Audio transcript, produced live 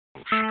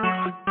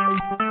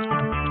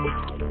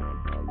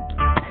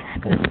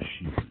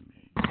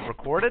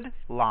recorded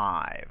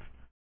live.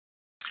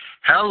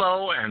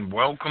 Hello and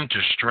welcome to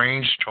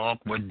Strange Talk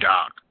with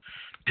Doc.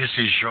 This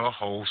is your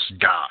host,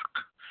 Doc.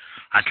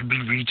 I can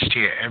be reached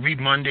here every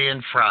Monday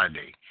and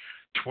Friday,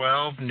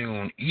 12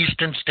 noon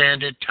Eastern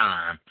Standard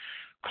Time.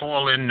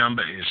 Call-in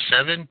number is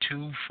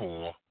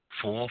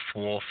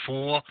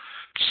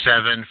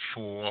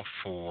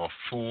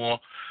 724-444-7444.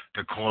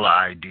 The caller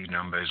ID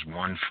number is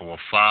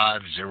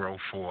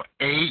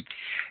 145048.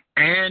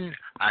 And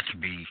I can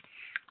be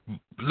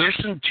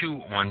listened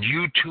to on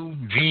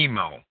YouTube,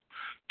 Vimeo,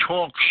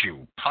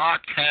 TalkShoe,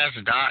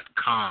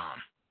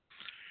 Podcast.com,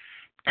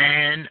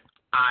 and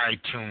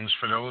iTunes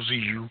for those of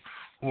you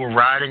who are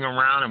riding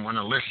around and want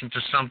to listen to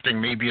something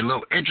maybe a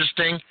little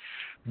interesting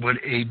with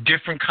a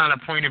different kind of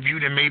point of view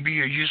than maybe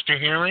you're used to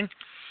hearing.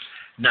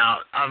 Now,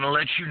 I'm going to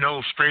let you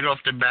know straight off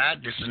the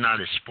bat, this is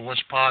not a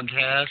sports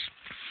podcast.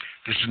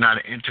 This is not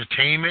an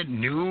entertainment,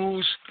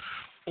 news,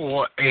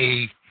 or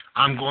a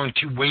I'm going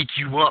to wake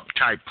you up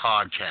type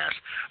podcast.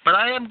 But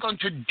I am going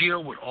to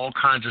deal with all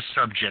kinds of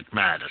subject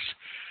matters.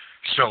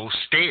 So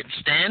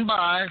stand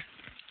by,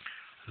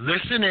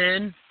 listen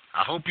in.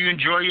 I hope you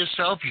enjoy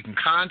yourself. You can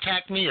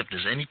contact me if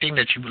there's anything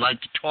that you would like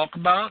to talk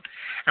about.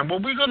 And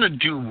what we're going to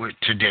do with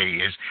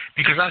today is,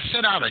 because I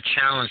set out a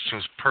challenge to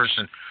a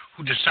person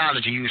who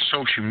decided to use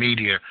social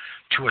media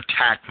to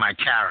attack my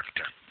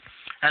character.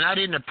 And I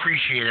didn't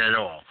appreciate it at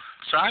all.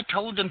 So I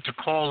told them to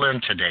call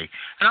in today.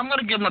 And I'm going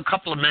to give them a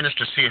couple of minutes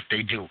to see if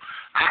they do.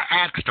 I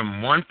asked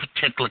them one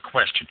particular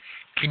question.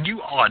 Can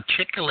you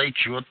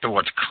articulate your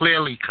thoughts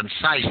clearly,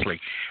 concisely,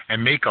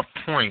 and make a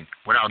point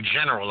without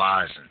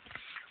generalizing,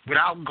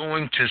 without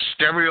going to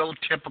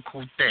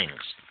stereotypical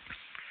things?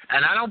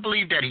 And I don't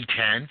believe that he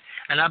can,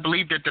 and I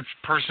believe that this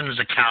person is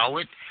a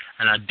coward,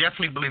 and I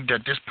definitely believe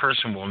that this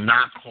person will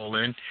not call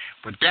in.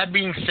 With that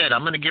being said,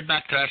 I'm going to get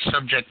back to that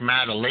subject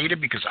matter later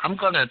because I'm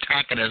going to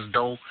attack it as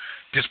though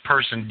this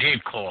person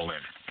did call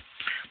in.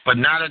 But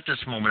not at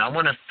this moment. I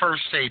want to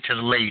first say to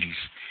the ladies,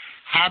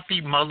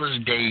 Happy Mother's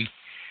Day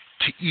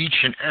to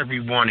each and every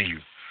one of you.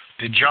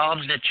 The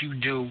jobs that you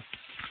do,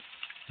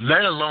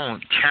 let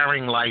alone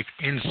carrying life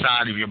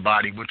inside of your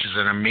body, which is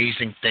an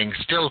amazing thing,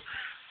 still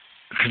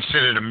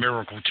considered a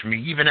miracle to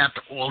me. Even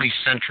after all these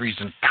centuries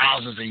and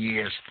thousands of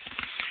years,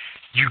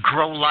 you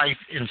grow life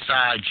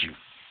inside you.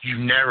 You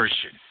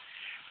nourish it.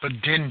 But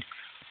then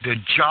the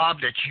job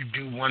that you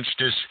do once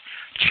this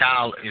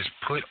child is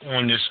put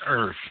on this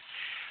earth,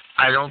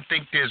 I don't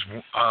think there's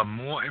a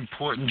more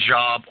important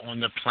job on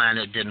the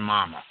planet than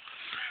mama.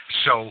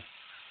 So,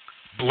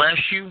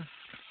 bless you.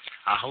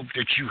 I hope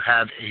that you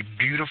have a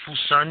beautiful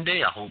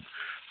Sunday. I hope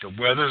the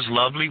weather's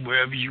lovely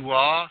wherever you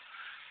are,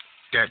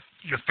 that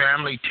your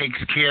family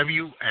takes care of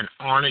you and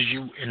honors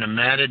you in a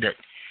manner that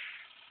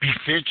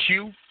befits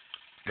you,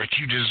 that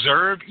you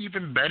deserve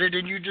even better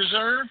than you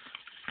deserve.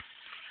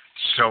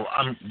 So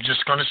I'm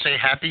just going to say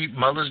Happy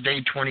Mother's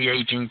Day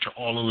 2018 to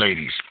all the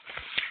ladies.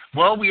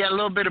 Well, we had a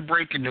little bit of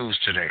breaking news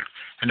today.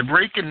 And the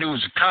breaking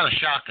news is kind of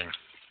shocking.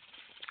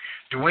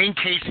 Dwayne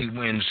Casey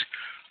wins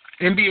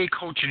NBA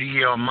Coach of the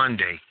Year on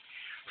Monday.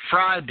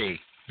 Friday,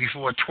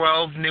 before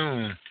 12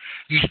 noon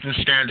Eastern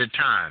Standard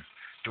Time,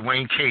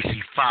 Dwayne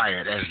Casey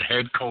fired as the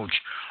head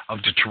coach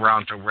of the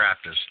Toronto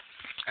Raptors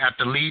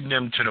after leading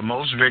them to the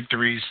most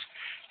victories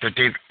that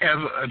they've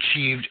ever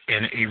achieved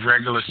in a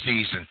regular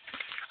season.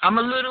 I'm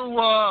a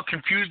little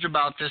confused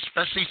about this,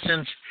 especially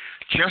since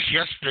just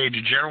yesterday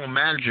the general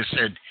manager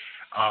said,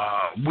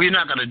 we're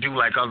not going to do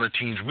like other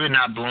teams. We're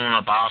not blowing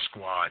up our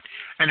squad.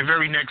 And the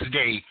very next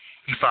day,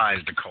 he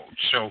fires the coach.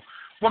 So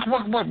what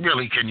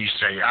really can you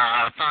say?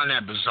 I find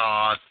that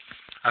bizarre.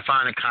 I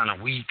find it kind of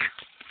weak.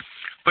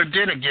 But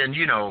then again,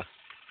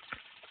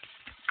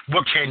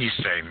 what can you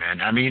say,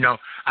 man? I mean,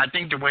 I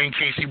think Dwayne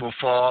Casey will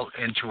fall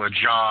into a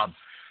job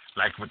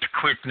like with the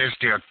quickness.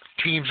 There are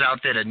teams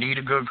out there that need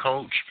a good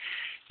coach.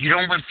 You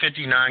don't win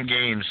 59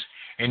 games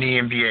in the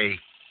NBA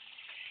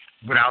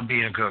without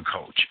being a good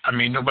coach. I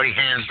mean, nobody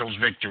hands those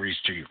victories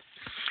to you.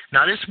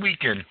 Now, this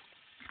weekend,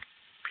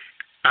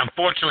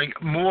 unfortunately,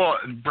 more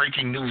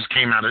breaking news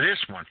came out of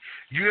this one.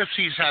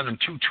 UFC is having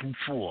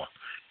 224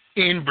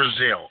 in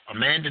Brazil.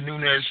 Amanda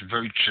Nunes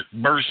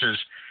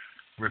versus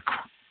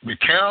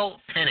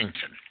Raquel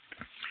Pennington.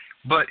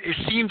 But it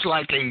seems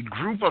like a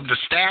group of the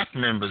staff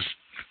members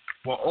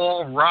were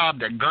all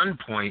robbed at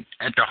gunpoint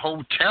at the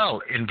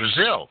hotel in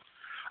Brazil.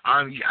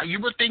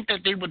 You would think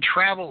that they would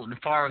travel in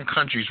foreign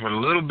countries with a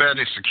little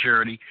better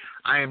security.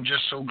 I am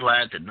just so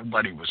glad that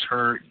nobody was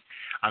hurt.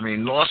 I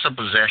mean, loss of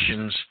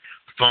possessions,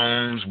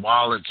 phones,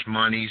 wallets,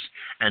 monies,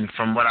 and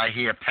from what I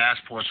hear,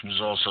 passports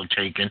was also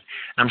taken.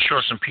 I'm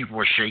sure some people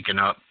were shaken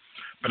up,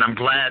 but I'm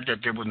glad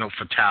that there were no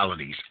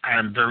fatalities. I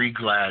am very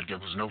glad there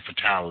was no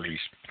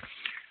fatalities.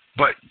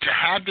 But to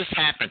have this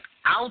happen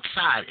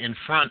outside in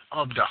front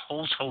of the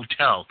host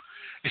hotel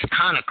is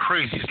kind of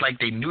crazy. It's like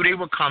they knew they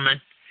were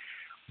coming.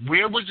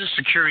 Where was the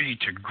security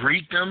to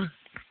greet them?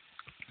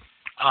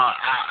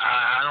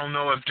 I don't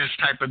know if this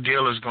type of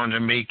deal is going to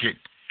make it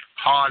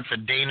hard for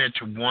Dana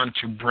to want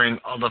to bring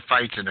other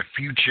fights in the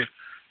future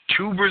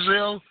to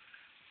Brazil.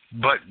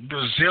 But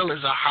Brazil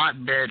is a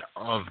hotbed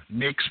of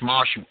mixed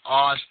martial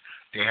arts.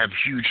 They have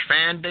huge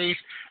fan base,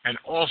 and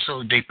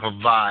also they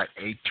provide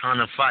a ton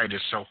of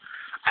fighters. So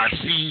I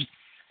see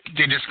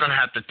they're just going to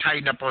have to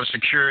tighten up on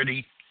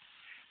security,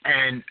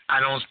 and I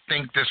don't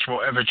think this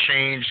will ever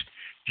change.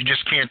 You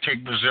just can't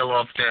take Brazil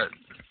off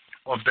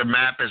the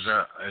map as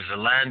a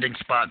landing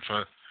spot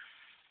for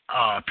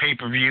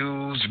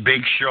pay-per-views,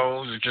 big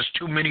shows. There's just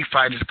too many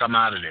fighters come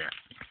out of there.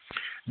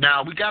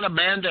 Now, we got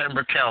Amanda and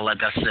Raquel,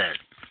 like I said.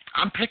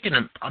 I'm picking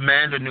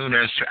Amanda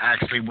Nunes to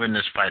actually win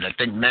this fight. I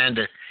think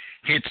Amanda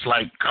hits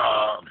like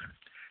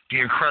the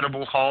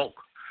Incredible Hulk.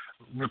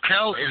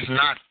 Raquel is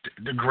not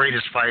the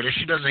greatest fighter.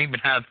 She doesn't even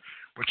have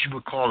what you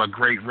would call a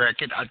great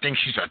record. I think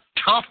she's a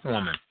tough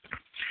woman.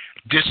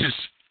 This is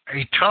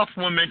a tough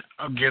woman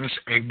against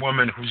a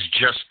woman who's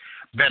just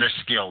better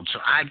skilled. So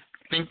I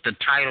think the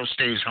title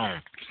stays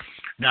home.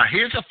 Now,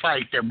 here's a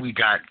fight that we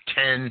got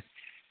 10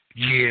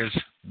 years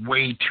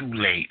way too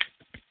late.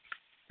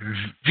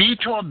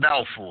 Vitor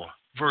Belfort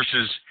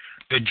versus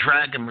the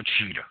Dragon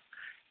Machida.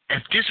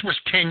 If this was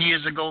 10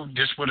 years ago,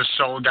 this would have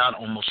sold out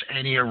almost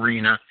any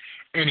arena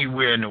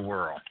anywhere in the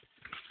world.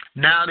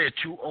 Now they're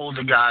two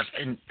older guys,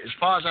 and as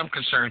far as I'm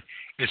concerned,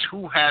 it's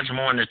who has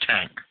more in the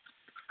tank.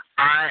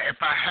 If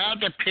I had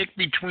to pick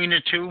between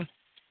the two,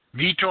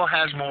 Vitor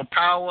has more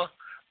power,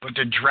 but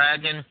the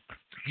Dragon,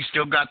 he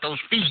still got those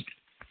feet.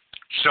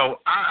 So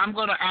I'm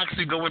going to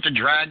actually go with the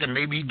Dragon.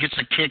 Maybe he gets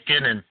a kick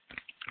in and,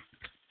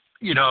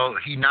 you know,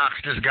 he knocks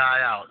this guy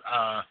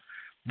out.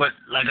 But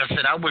like I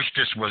said, I wish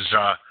this was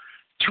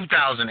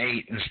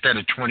 2008 instead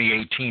of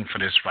 2018 for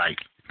this fight.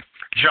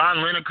 John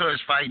Lineker is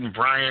fighting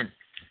Brian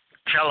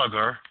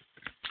Kelleher.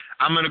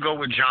 I'm going to go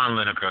with John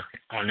Lineker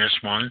on this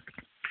one.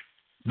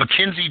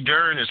 Mackenzie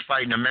Dern is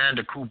fighting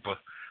Amanda Cooper.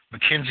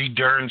 Mackenzie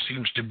Dern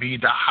seems to be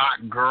the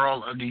hot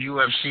girl of the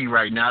UFC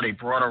right now. They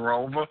brought her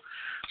over,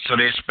 so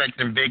they're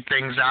expecting big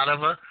things out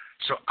of her.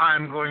 So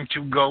I'm going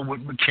to go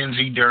with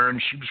Mackenzie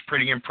Dern. She was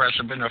pretty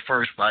impressive in her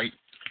first fight.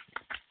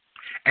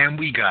 And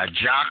we got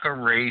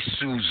Jacare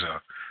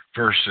Souza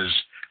versus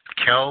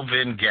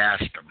Kelvin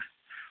Gastelum.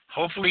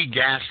 Hopefully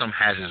Gastelum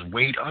has his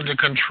weight under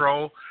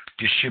control.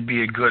 This should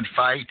be a good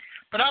fight.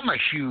 But I'm a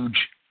huge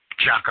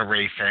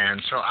Jacare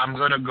fan, so I'm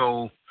going to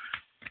go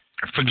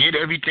forget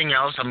everything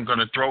else. I'm going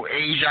to throw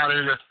age out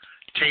of the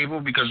table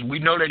because we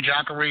know that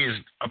Jacare is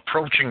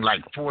approaching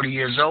like 40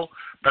 years old,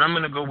 but I'm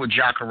going to go with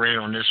Jacare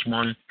on this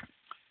one.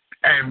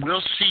 And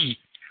we'll see,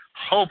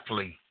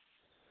 hopefully,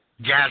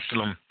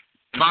 Gastelum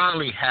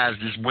finally has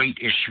this weight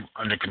issue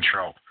under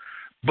control.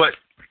 But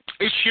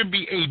it should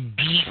be a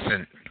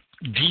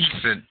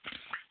decent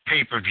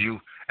pay-per-view.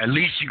 At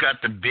least you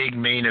got the big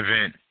main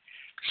event.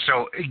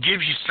 So it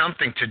gives you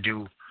something to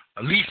do,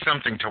 at least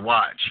something to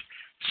watch.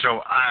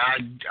 So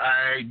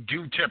I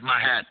do tip my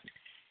hat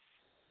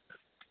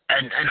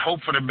and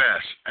hope for the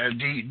best.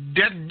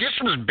 This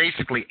was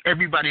basically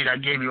everybody that I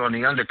gave you on the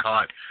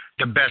undercard,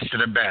 the best of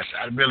the best.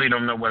 I really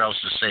don't know what else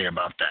to say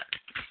about that.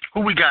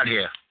 Who we got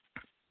here?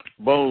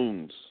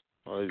 Bones.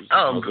 How's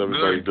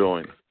everybody good.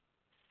 doing?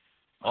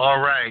 All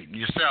right.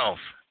 Yourself?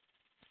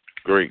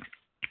 Great.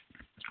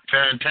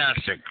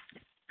 Fantastic.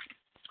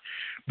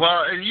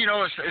 Well, you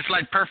know, it's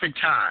like perfect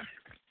time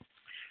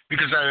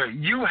because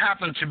you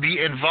happen to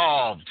be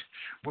involved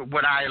with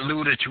what I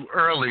alluded to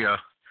earlier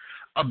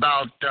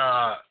about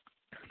a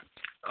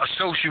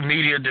social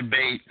media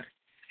debate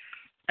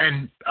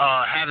and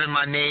having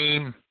my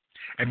name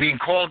and being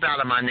called out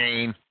of my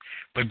name,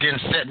 but then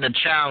setting a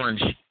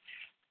challenge,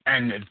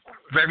 and a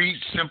very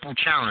simple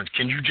challenge.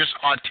 Can you just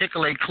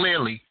articulate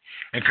clearly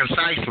and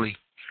concisely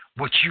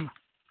what you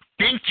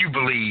think you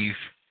believe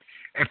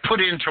and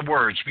put it into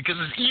words? Because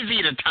it's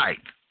easier to type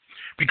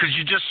because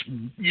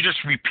you're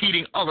just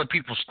repeating other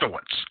people's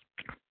thoughts.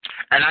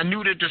 And I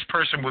knew that this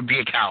person would be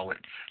a coward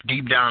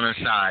deep down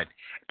inside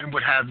and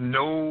would have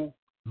no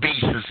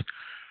basis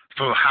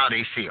for how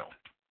they feel.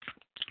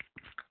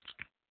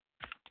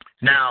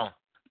 Now,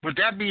 with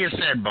that being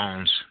said,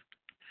 Bones,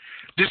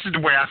 this is the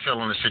way I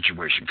feel in the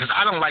situation because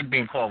I don't like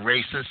being called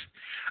racist.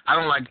 I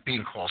don't like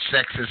being called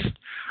sexist.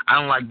 I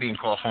don't like being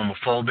called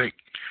homophobic.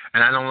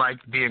 And I don't like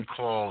being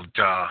called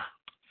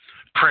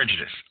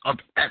prejudice of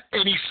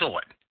any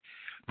sort.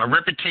 My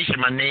reputation,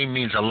 my name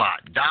means a lot.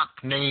 Doc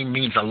name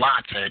means a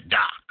lot to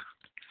Doc.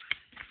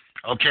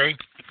 Okay?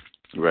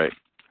 Right.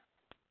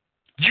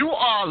 You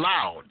are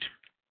allowed,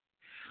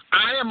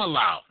 I am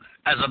allowed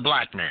as a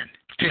black man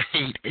to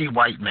hate a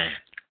white man.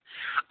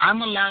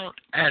 I'm allowed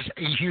as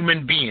a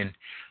human being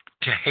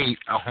to hate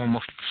a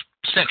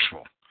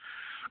homosexual.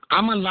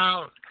 I'm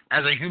allowed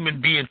as a human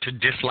being to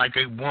dislike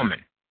a woman.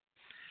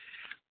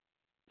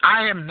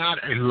 I am not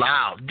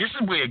allowed. This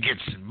is where it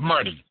gets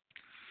muddy.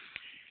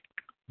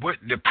 What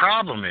the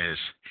problem is,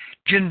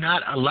 you're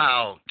not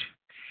allowed.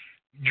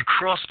 You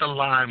cross the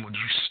line when you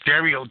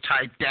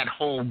stereotype that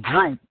whole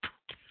group.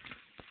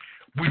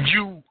 When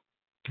you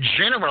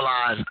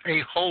generalize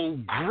a whole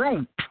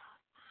group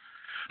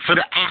for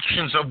the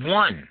actions of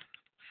one.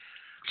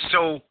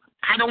 So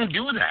I don't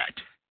do that.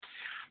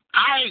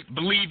 I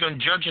believe in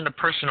judging a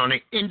person on an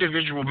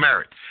individual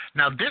merit.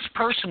 Now, this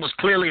person was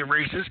clearly a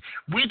racist.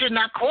 We did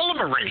not call him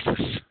a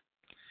racist.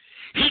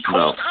 He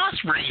called us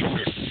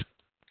racist.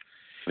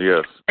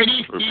 Yes. And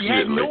he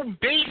had no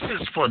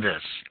basis for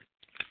this.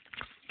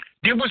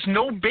 There was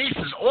no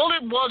basis. All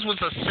it was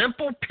a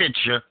simple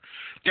picture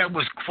that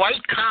was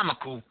quite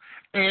comical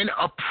and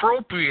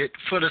appropriate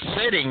for the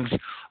settings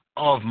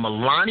of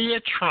Melania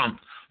Trump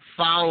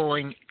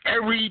following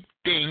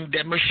everything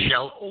that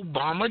Michelle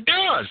Obama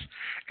does.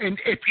 And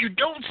if you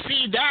don't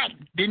see that,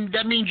 then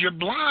that means you're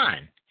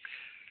blind.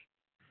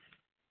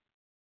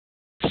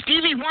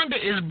 Stevie Wonder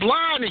is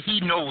blind and he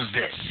knows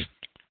this.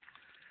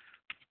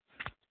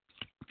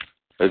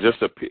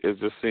 It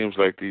just seems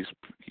like these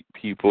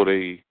people,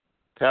 they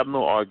have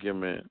no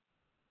argument,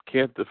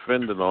 can't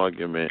defend an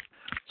argument,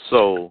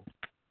 so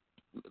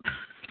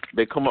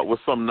they come up with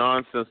some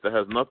nonsense that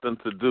has nothing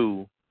to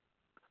do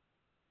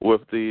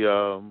with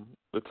the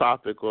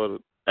topic or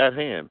at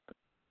hand.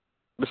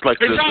 It's like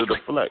exactly.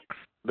 the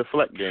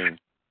deflect game.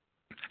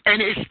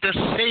 And it's the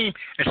same.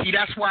 And see,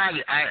 that's why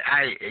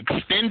I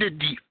extended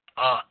the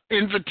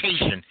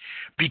invitation,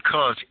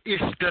 because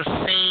it's the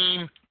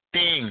same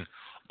thing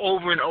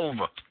over and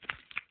over.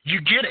 You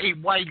get a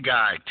white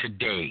guy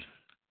today,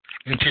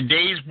 in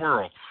today's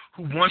world,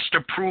 who wants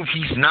to prove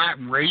he's not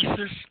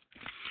racist.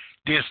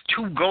 There's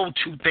two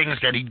go-to things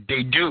that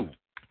they do.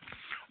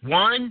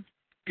 One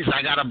is,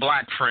 I got a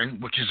black friend,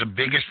 which is the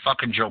biggest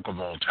fucking joke of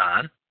all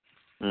time.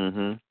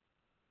 Mm-hmm.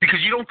 Because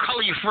you don't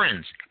color your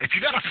friends. If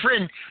you got a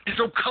friend, there's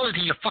no color to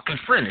your fucking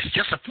friend. It's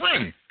just a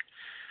friend.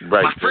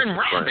 Right. My friend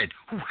Robin,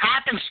 who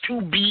happens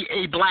to be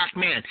a black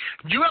man.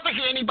 Do you ever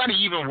hear anybody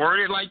even word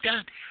it like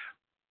that?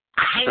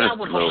 I hang out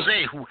with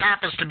Jose, who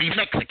happens to be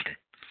Mexican.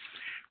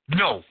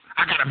 No,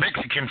 I got a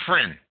Mexican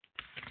friend.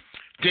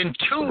 Then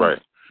two,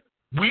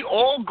 we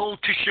all go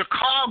to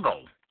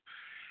Chicago.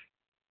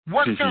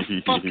 What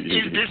the fuck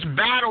is this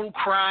battle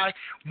cry?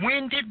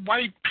 When did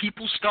white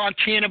people start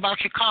caring about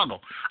Chicago?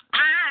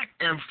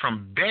 I am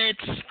from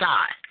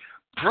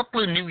Bed-Stuy,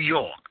 Brooklyn, New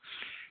York,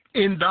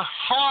 in the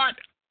heart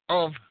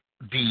of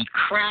the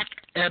crack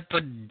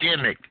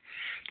epidemic.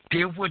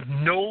 There were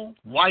no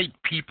white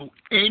people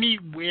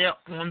anywhere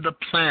on the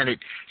planet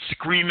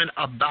screaming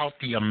about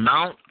the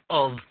amount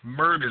of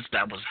murders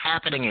that was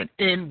happening in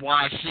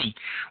NYC,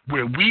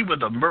 where we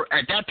were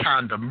at that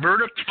time the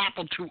murder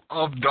capital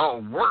of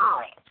the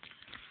world.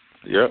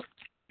 Yep.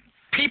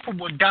 People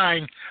were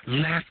dying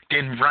left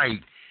and right.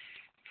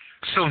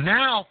 So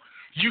now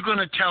you're going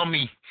to tell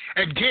me,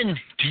 again,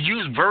 to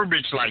use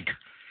verbiage like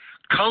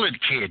colored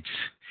kids.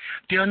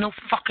 There are no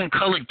fucking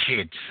colored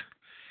kids.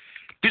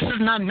 This is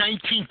not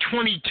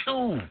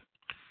 1922.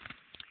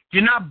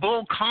 You're not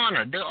Bull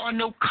Connor. There are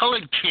no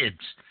colored kids.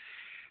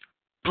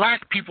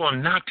 Black people are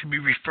not to be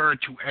referred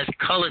to as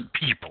colored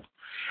people.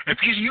 If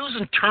you're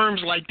using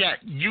terms like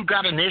that, you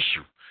got an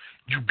issue.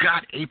 You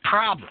got a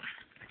problem.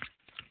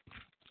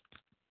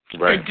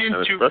 Right. And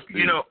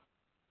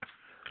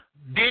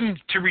then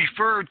to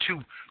refer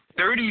to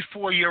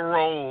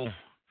 34-year-old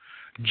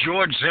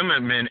George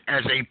Zimmerman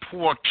as a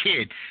poor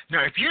kid.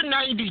 Now, if you're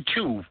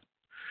 92,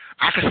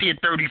 I can see a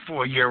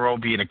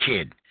 34-year-old being a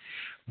kid.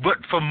 But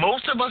for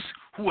most of us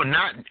who are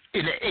not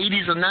in the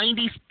 80s or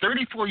 90s,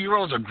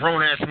 34-year-olds are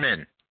grown-ass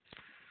men.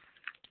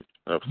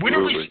 Absolutely. When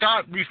do we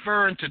start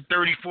referring to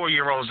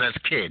 34-year-olds as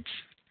kids?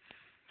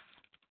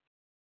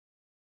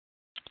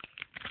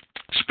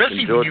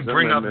 Especially when you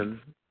bring up...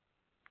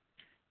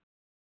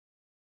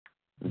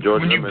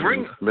 George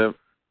Zimmerman. Go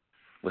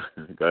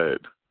ahead.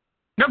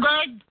 No, go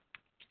ahead.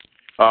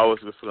 I was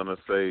just going to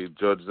say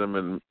George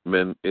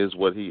Zimmerman is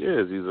what he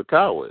is. He's a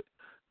coward.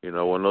 You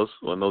know, when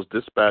those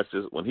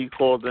dispatchers, when he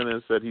called in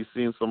and said he's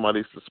seen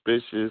somebody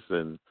suspicious,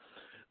 and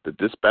the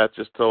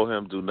dispatchers told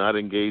him, do not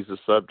engage the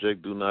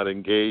subject, do not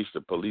engage,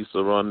 the police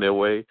are on their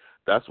way.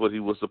 That's what he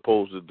was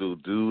supposed to do.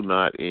 Do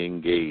not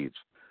engage.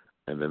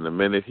 And then the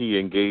minute he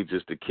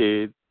engages the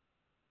kid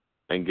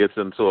and gets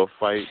into a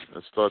fight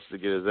and starts to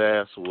get his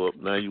ass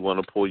whooped, now you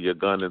want to pull your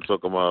gun and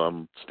talk about,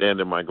 I'm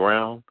standing my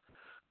ground?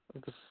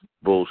 That's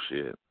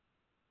bullshit.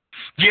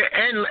 Yeah,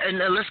 and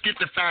let's get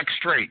the facts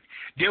straight.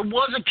 There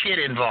was a kid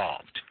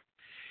involved.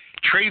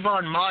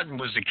 Trayvon Martin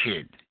was the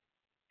kid,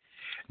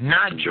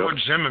 not George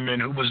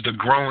Zimmerman, who was the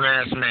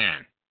grown-ass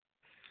man.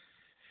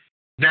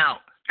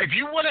 Now, if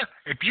you want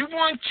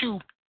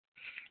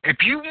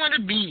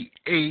to be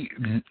a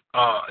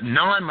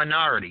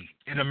non-minority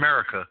in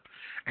America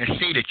and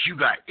say that you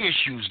got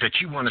issues that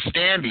you want to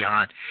stand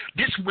behind,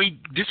 this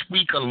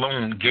week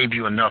alone gave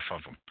you enough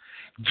of them.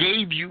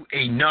 Gave you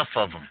enough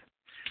of them.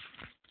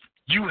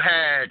 You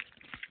had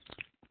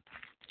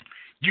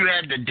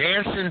the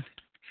dancing,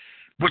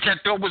 which I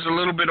thought was a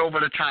little bit over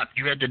the top.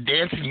 You had the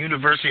dancing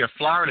University of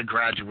Florida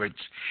graduates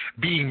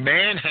being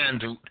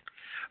manhandled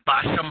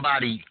by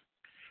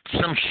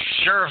some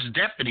sheriff's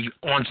deputy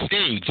on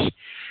stage.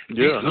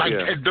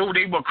 As though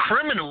they were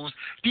criminals.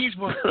 These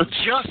were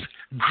just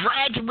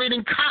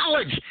graduating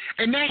college.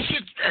 And that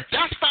shit,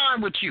 that's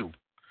fine with you.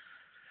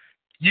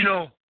 You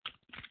know,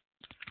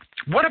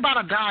 what about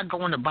a guy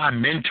going to buy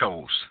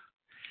Mentos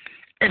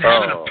and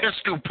having a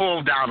pistol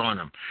pulled out on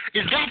him.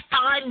 Is that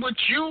fine with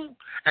you?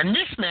 And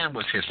this man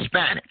was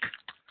Hispanic.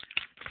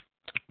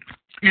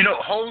 You know,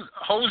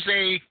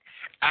 Jose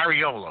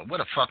Areola.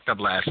 What a fucked up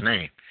last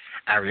name.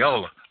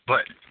 Areola.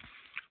 But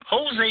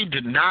Jose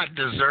did not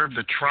deserve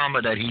the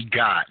trauma that he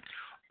got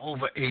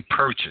over a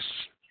purchase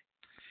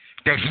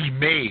that he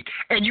made.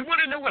 And you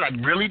want to know what I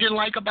really didn't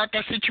like about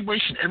that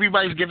situation?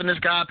 Everybody's giving this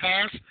guy a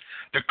pass.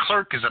 The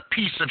clerk is a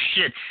piece of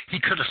shit. He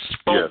could have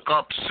spoke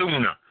up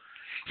sooner.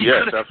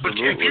 Yes,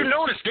 absolutely. But if you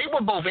notice, they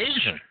were both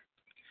Asian.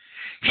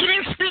 He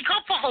didn't speak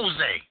up for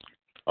Jose.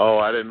 Oh,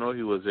 I didn't know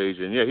he was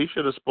Asian. Yeah, he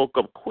should have spoke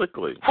up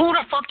quickly. Who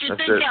the fuck do you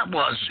think that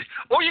was?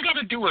 All you got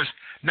to do is,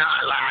 now,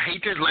 I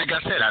hate this, like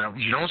I said,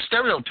 you don't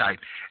stereotype.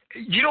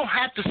 You don't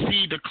have to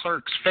see the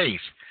clerk's face.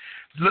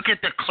 Look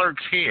at the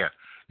clerk's hair.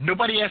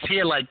 Nobody has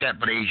hair like that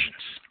but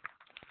Asians.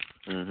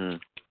 Mm-hmm.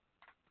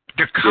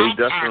 The cop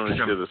he definitely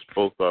should have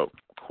spoke up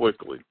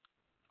quickly.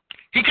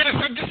 He could have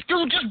said, this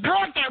dude just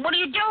brought that. What are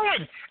you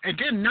doing? And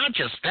then not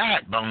just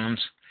that, Bones.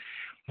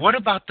 What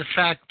about the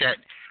fact that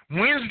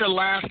when's the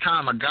last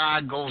time a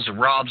guy goes and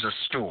robs a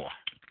store?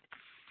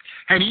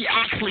 And he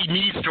actually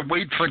needs to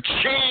wait for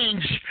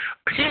change.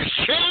 His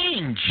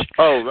change.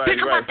 Oh, right,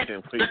 Think right. About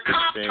the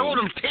cop told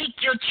him,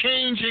 take your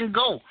change and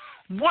go.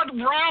 What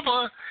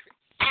robber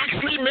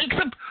actually makes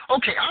him,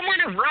 okay, I'm going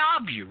to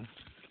rob you,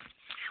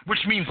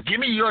 which means give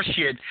me your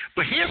shit,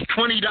 but here's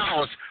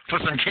 $20 for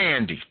some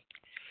candy.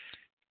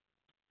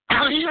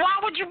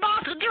 What would you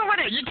want to do with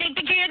it? You take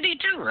the candy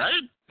too,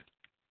 right?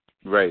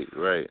 Right.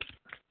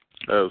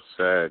 That was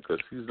sad because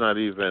he's not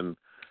even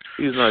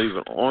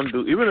on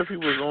duty. Even if he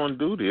was on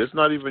duty, it's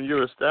not even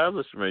your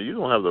establishment. You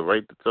don't have the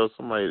right to tell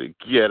somebody to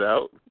get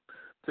out.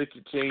 Take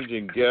your change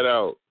and get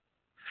out.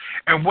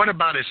 And what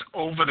about it's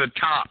over the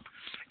top?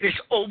 It's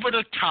over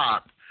the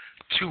top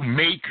to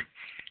make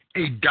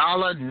a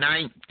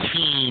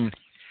 $1.19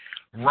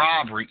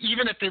 robbery,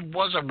 even if it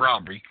was a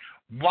robbery.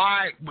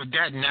 Why would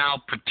that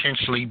now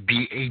potentially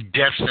be a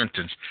death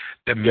sentence?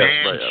 The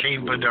man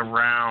chambered a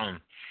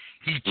round.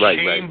 He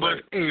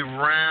chambered a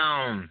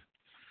round.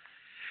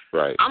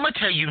 Right. I'm going to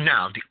tell you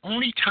now, the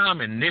only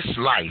time in this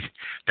life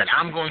that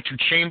I'm going to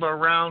chamber a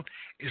round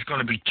is going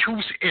to be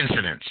two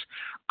incidents.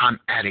 I'm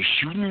at a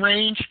shooting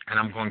range, and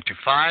I'm going to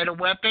fire the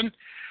weapon.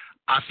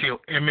 I feel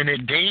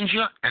imminent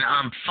danger, and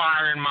I'm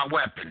firing my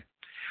weapon.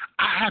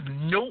 I have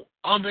no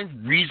other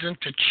reason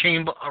to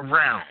chamber a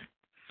round.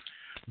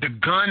 The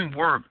gun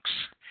works.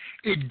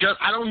 It does.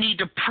 I don't need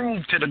to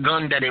prove to the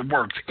gun that it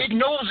works. It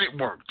knows it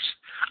works.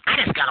 I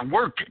just got to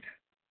work it.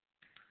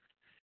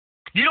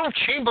 You don't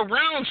chamber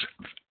rounds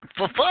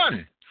for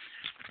fun.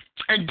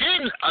 And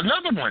then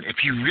another one,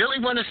 if you really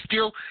want to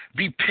still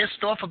be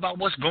pissed off about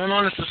what's going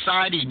on in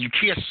society and you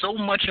care so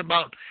much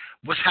about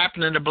what's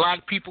happening to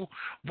black people,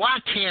 why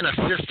can't a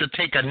sister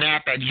take a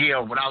nap at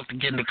Yale without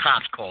getting the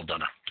cops called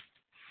on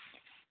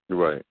her?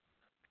 Right.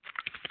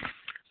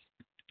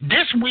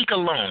 This week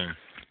alone,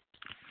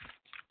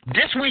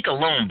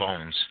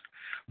 Bones,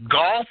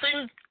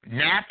 golfing,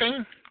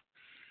 napping,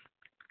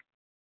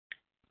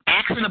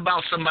 asking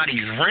about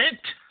somebody's rent,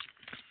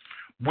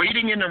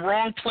 waiting in the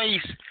wrong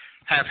place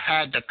have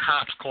had the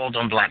cops called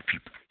on black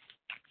people.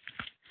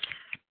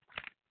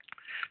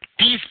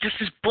 This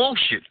is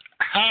bullshit.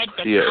 Had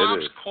the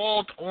cops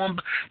called on.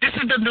 This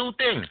is the new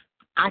thing.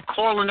 I'm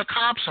calling the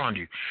cops on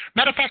you.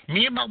 Matter of fact,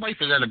 me and my wife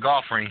was at a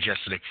golf range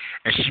yesterday,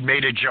 and she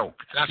made a joke.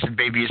 And I said,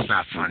 baby, it's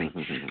not funny.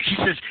 She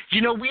says,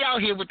 we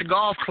out here with the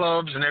golf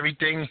clubs and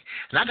everything,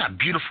 and I got a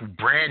beautiful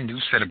brand new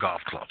set of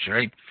golf clubs,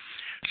 right?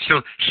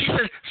 So she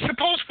said,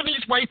 suppose for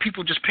these white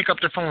people just pick up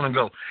their phone and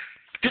go,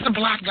 there's a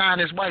black guy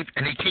and his wife,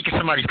 and they taking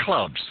somebody's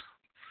clubs.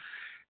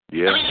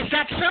 Yeah. I mean, it's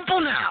that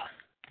simple now.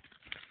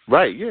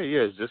 Right, yeah,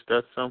 it's just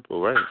that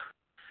simple, right.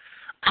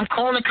 I'm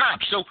calling the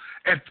cops. So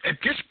if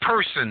this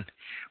person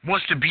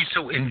wants to be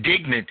so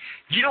indignant,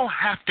 you don't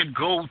have to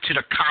go to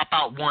the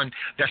cop-out one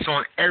that's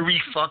on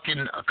every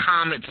fucking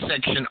comment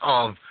section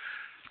of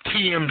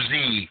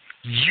TMZ,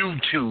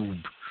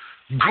 YouTube,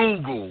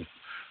 Google.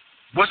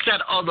 What's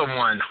that other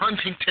one?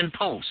 Huntington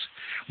Post,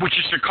 which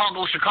is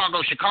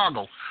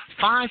Chicago.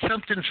 Find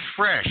something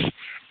fresh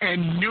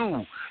and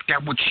new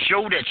that would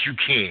show that you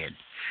can,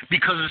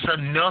 because there's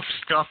enough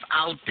stuff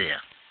out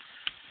there.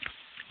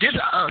 There's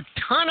a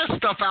ton of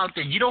stuff out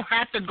there. You don't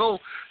have to go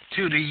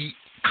to the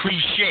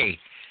cliche.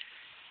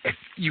 If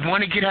you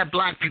want to get at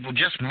black people,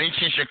 just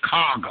mention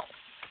Chicago.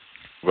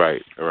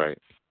 Right.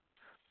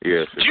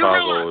 Yeah,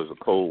 Chicago is a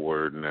code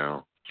word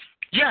now.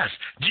 Yes.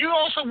 Do you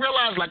also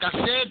realize, like I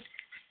said,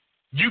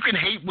 you can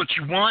hate what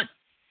you want?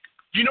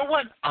 You know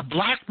what? A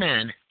black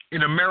man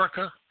in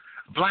America,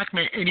 a black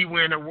man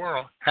anywhere in the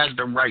world, has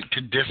the right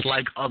to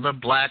dislike other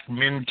black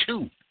men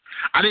too.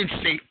 I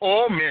didn't say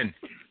all men.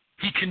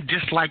 He can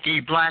dislike a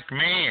black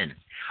man,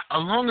 as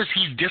long as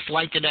he's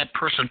disliking that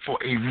person for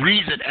a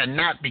reason and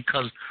not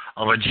because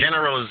of a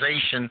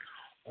generalization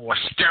or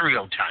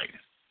stereotype.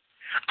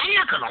 I'm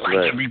not going to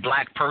like every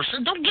black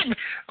person. Don't get me.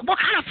 What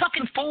kind of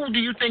fucking fool do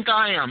you think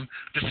I am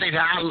to say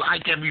that I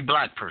like every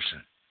black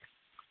person?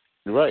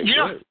 Right. You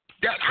know,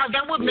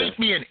 that would make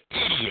me an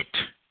idiot.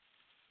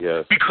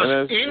 Yes.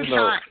 Because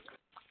inside...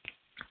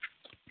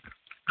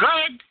 Go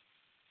ahead.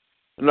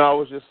 No, I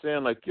was just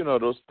saying, like,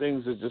 those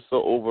things are just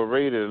so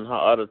overrated and how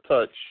out of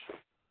touch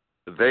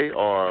they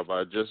are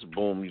by just,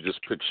 boom, you just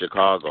pick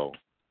Chicago.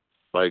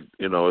 Like,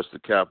 it's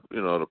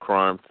the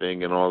crime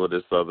thing and all of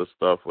this other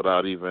stuff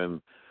without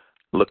even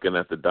looking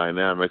at the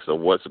dynamics of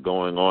what's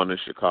going on in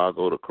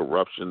Chicago, the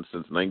corruption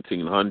since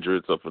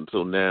 1900s up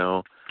until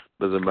now.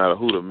 Doesn't matter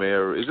who the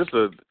mayor is. It's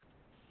just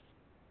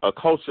a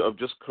culture of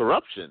just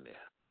corruption there,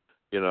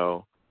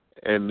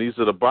 and these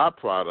are the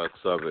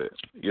byproducts of it,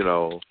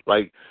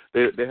 Like,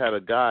 they had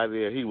a guy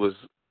there, he was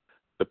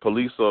the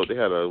police, they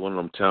had one of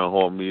them town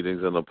hall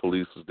meetings, and the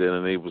police was there,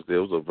 and he was there.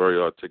 It was a very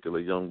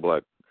articulate young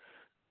black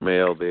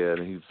male there,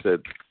 and he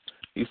said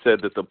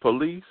that the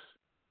police,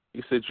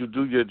 he said, you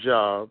do your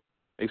job.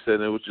 He said,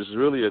 which is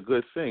really a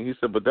good thing. He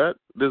said, but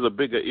there's a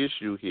bigger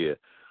issue here.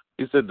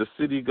 He said the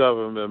city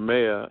government,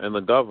 mayor, and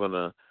the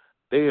governor,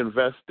 they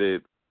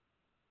invested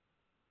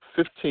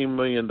 $15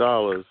 million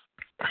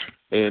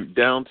in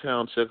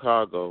downtown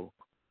Chicago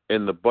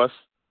in the bus,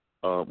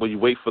 when you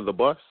wait for the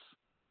bus.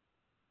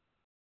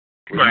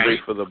 When you wait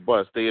for the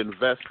bus, they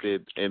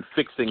invested in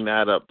fixing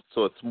that up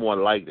so it's more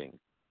lighting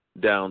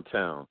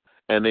downtown.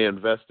 And they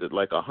invested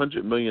like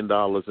 $100 million in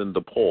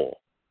DePaul,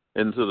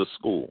 into the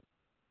school.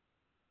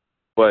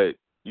 But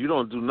you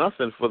don't do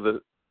nothing for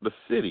the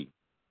city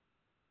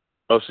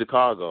of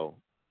Chicago,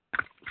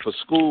 for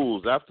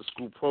schools,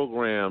 after-school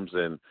programs,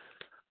 and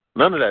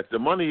none of that. The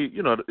money,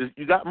 you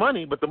got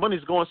money, but the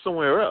money's going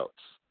somewhere else.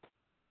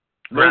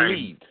 No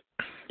need,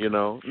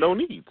 no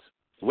needs.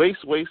 Waste.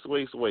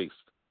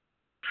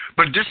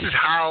 But this is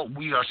how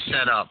we are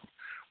set up.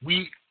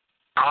 We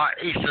are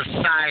a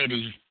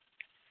society.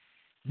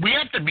 We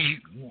have to be,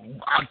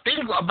 I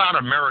think about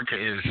America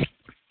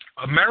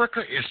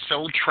is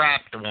so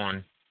trapped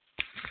on,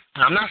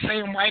 I'm not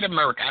saying white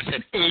America, I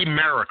said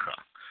America.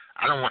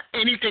 I don't want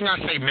anything I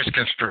say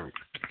misconstrued.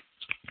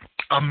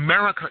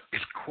 America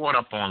is caught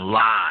up on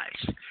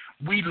lies.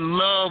 We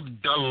love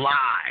the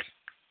lie.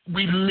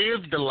 We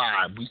live the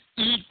lie. We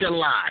eat the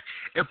lie.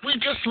 If we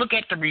just look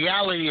at the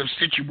reality of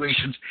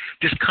situations,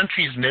 this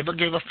country has never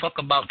gave a fuck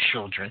about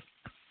children.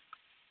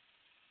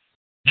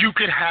 You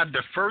could have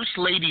the First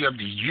Lady of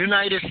the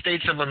United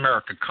States of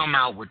America come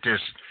out with this,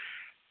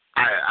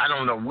 I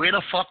don't know where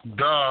the fuck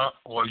the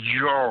or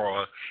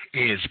your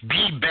is,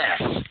 be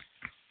best.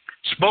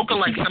 Spoken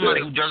like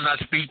somebody who does not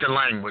speak the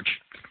language.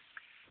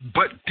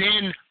 But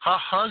then her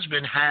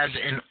husband has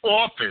an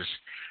office.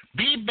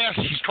 Be best,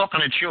 she's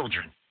talking to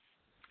children.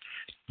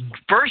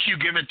 First, you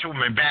give it to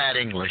him in bad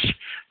English.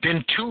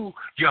 Then, two,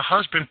 your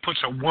husband puts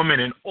a woman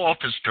in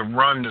office to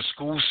run the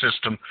school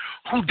system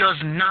who does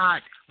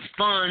not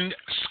fund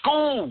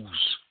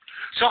schools.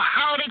 So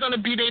how are they going to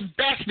be their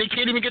best? They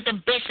can't even get the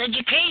best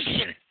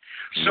education.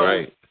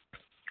 So,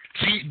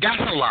 see,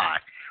 that's a lie.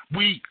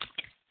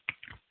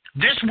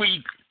 This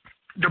week,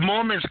 the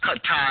Mormons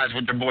cut ties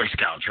with the Boy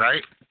Scouts,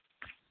 right?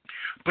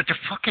 But the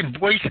fucking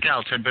Boy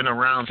Scouts have been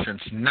around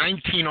since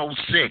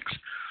 1906.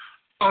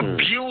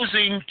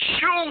 Abusing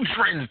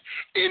children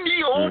in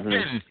the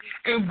open,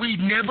 and we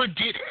never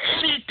did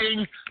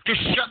anything to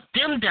shut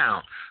them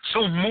down.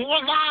 So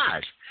more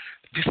lies.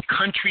 This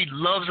country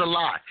loves a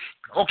lie.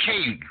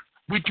 Okay,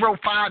 we throw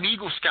 5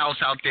 Eagle Scouts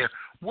out there.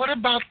 What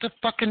about the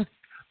fucking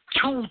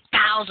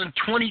 2,000,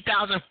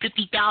 20,000,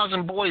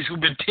 50,000 boys who've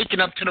been taken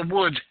up to the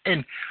woods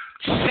and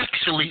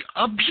sexually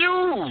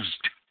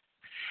abused?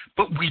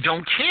 But we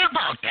don't care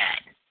about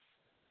that.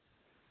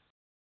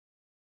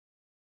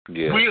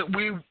 Yeah.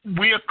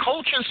 We're a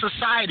culture and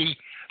society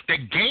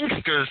that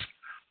gangsters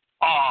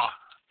are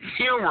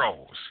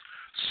heroes,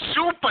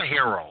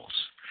 superheroes.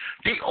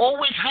 They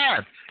always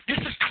have. This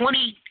is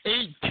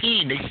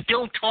 2018.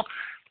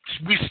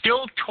 We're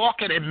still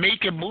talking and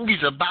making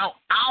movies about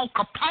Al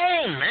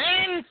Capone,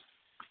 man.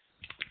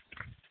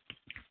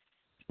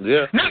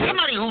 Yeah. Not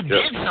somebody who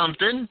did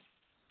something.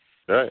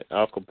 Right.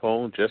 Al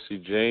Capone, Jesse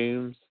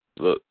James,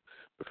 look,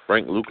 the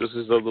Frank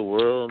Lucases of the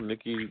world,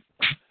 Nicky.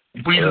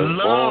 We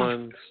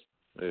love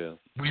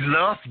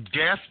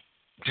death,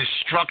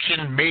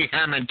 destruction,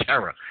 mayhem, and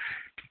terror.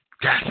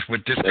 That's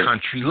what this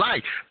country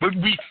likes. But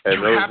you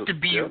have to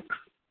be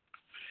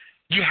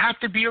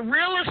a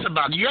realist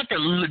about it. You have to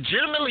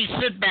legitimately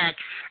sit back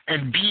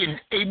and be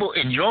able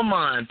in your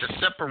mind to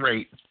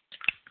separate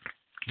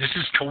this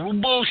is total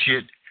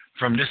bullshit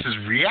from this is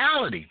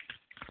reality.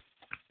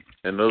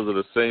 And those are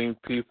the same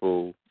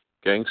people,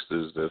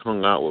 gangsters, that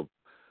hung out with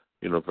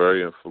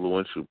very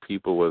influential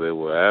people, whether they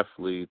were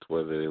athletes,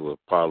 whether they were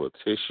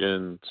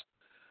politicians.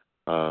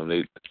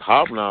 They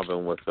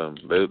hobnobbing with them.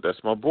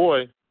 That's my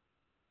boy.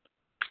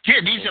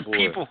 Yeah, these are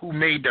people who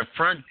made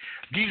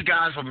these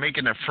guys were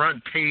making the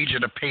front page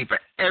of the paper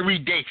every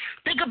day.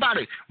 Think about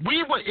it.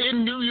 We were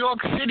in New York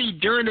City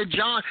during the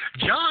John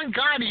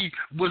Gotti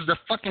was the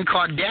fucking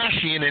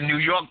Kardashian in New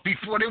York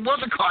before there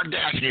was a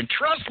Kardashian.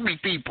 Trust me,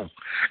 people.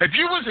 If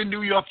you was in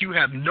New York, you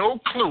have no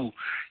clue.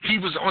 He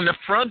was on the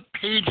front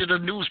page of the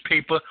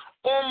newspaper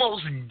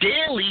almost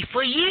daily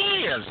for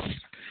years.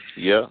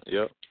 Yeah.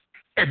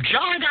 If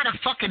John got a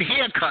fucking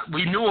haircut,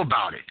 we knew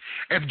about it.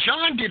 If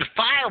John did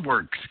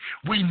fireworks,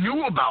 we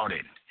knew about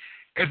it.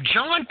 If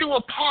John threw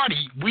a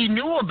party, we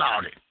knew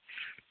about it.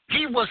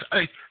 He was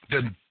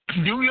the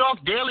New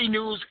York Daily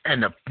News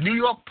and the New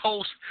York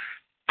Post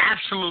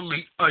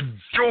absolutely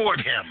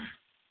adored him.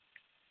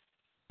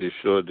 They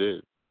sure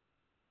did.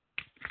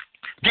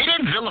 They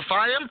didn't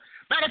vilify him.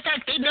 Matter of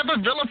fact, they never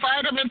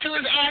vilified him until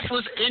his ass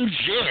was in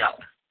jail.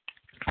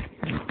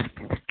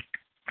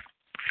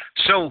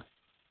 So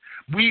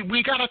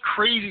we got a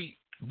crazy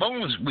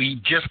bones. We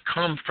just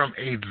come from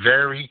a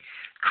very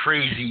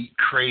crazy,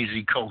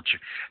 crazy culture.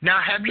 Now,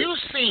 have you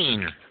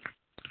seen,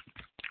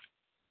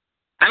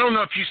 I don't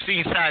know if you've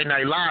seen Saturday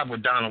Night Live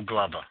with Donald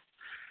Glover,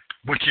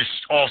 which is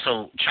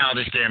also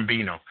Childish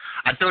Gambino.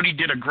 I thought he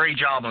did a great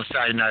job on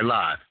Saturday Night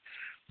Live.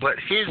 But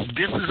his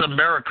This Is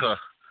America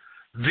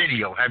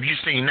video, have you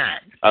seen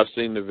that? I've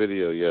seen the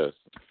video, yes.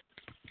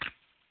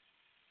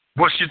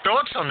 What's your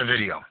thoughts on the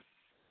video?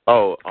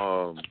 Oh,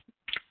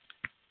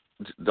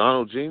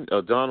 Donald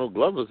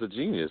Glover's a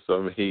genius. I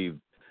mean, he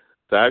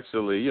to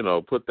actually,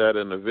 put that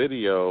in the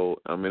video,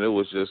 I mean, it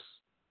was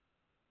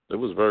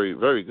very,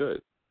 very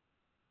good.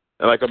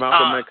 And like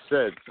Malcolm X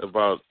said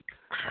about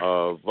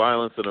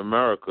violence in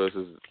America,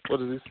 what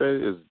does he say?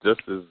 Is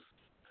just as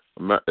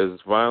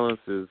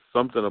violence is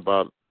something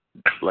about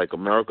like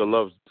America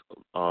loves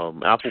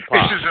apple pie.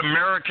 It's as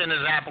American as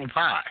apple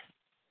pie.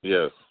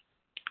 Yes.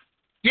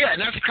 Yeah,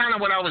 and that's kind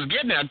of what I was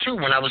getting at, too,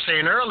 when I was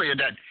saying earlier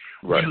that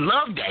we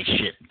love that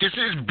shit. This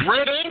is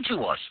bred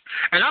into us.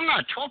 And I'm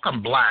not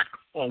talking black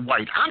or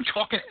white. I'm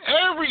talking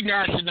every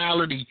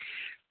nationality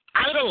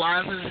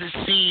idolizes, it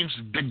seems,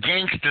 the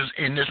gangsters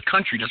in this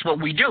country. That's what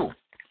we do.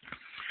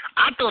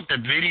 I thought the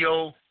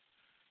video,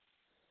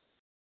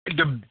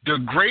 the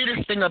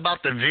greatest thing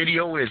about the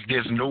video is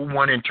there's no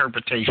one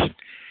interpretation.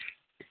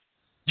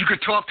 You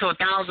could talk to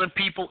 1,000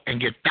 people and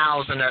get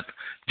 1,000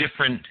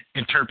 different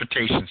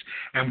interpretations,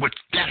 and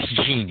that's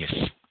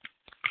genius.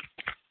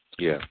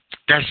 Yeah,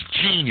 that's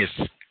genius.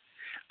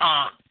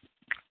 I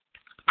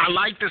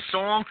like the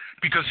song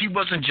because he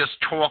wasn't just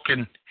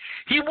talking.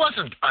 He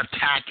wasn't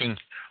attacking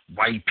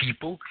white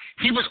people.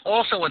 He was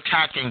also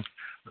attacking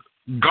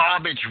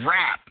garbage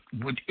rap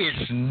with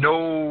its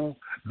no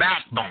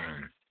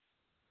backbone.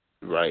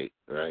 Right.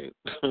 I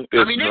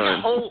mean, there's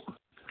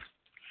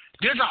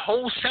a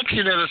whole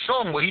section of the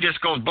song where he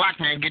just goes, "Black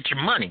man, get your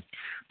money.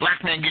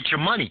 Black man, get your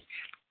money."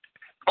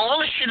 All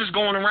this shit is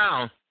going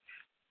around.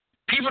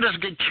 People just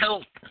get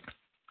killed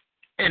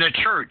in a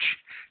church.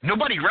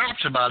 Nobody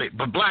raps about it,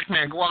 but black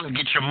man, go out and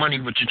get your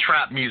money with your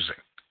trap music.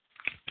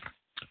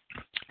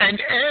 And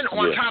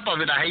on top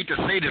of it, I hate to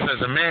say this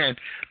as a man,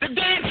 the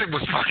dancing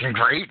was fucking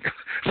great.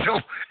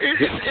 So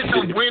it's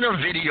a winner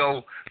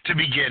video to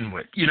begin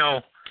with,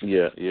 Yeah.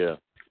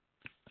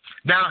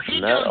 Now,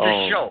 he does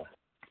the show.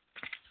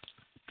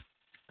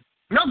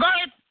 No, go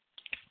ahead.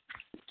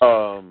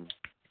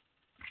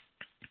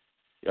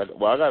 Yeah,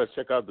 well, I got to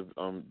check out the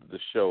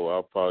show.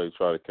 I'll probably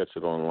try to catch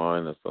it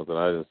online or something.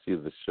 I didn't see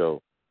the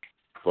show.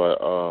 But,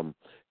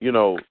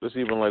 it's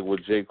even like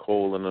with J.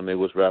 Cole and then they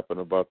was rapping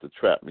about the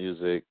trap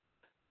music.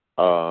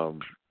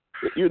 When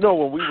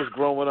we was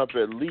growing up,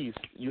 at least,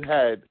 you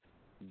had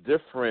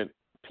different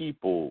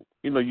people.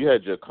 You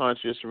had your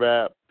conscious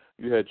rap,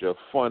 you had your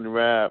fun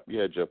rap, you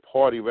had your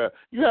party rap.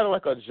 You had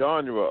like a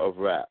genre of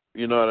rap,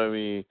 you know what I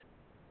mean?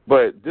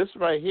 But this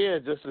right here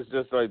is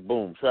just like,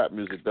 boom, trap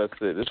music, that's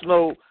it. There's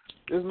no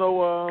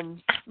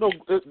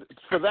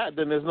for that,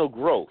 then there's no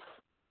growth.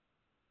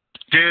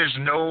 There's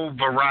no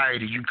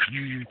variety.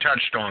 You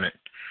touched on it.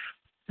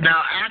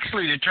 Now,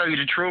 actually, to tell you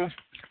the truth,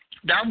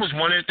 that was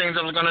one of the things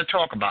I was going to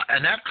talk about.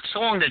 And that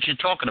song that you're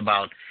talking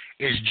about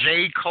is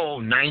J. Cole,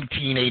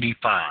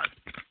 1985.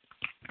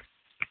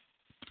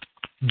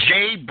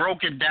 Jay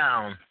broke it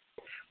down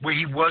where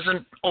he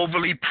wasn't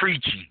overly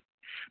preachy,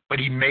 but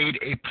he made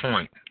a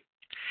point.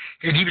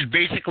 And he was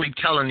basically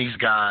telling these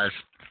guys,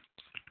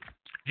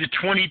 you're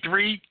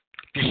 23,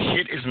 this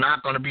shit is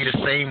not going to be the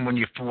same when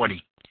you're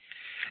 40.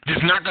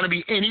 There's not going to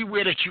be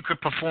anywhere that you could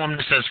perform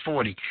this as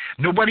 40.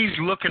 Nobody's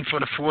looking for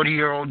the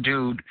 40-year-old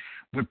dude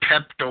with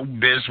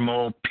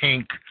Pepto-Bismol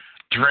pink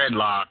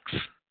dreadlocks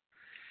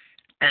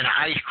and an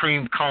ice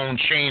cream cone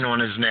chain on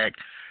his neck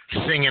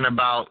singing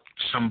about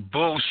some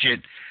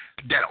bullshit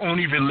that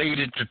only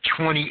related to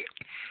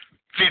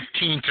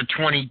 2015 to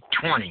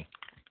 2020.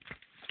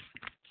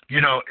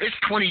 It's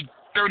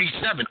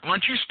 2037.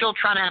 Aren't you still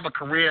trying to have a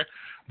career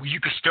where you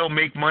could still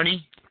make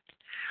money?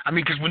 I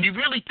mean, because when you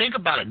really think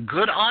about it,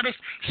 good artists,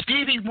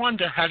 Stevie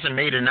Wonder hasn't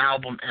made an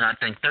album in, I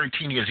think,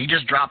 13 years. He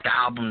just dropped the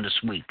album this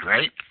week,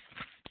 right?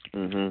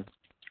 Mm-hmm.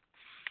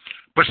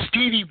 But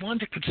Stevie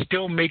Wonder could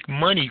still make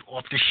money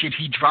off the shit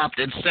he dropped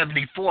in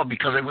 74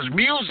 because it was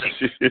music.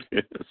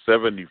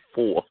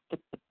 74.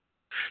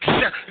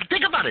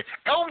 Think about it.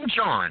 Elton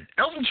John,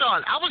 I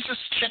was just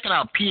checking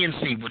out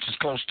PNC, which is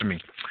close to me,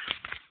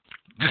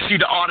 to see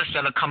the artists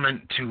that are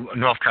coming to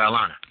North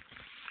Carolina.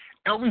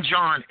 Elton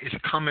John is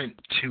coming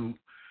to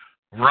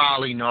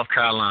Raleigh, North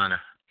Carolina,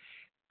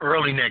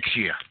 early next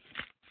year.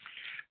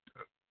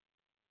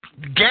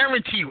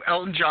 guarantee you,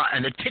 Elton John,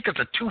 and the tickets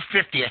are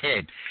 $250 a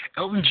head.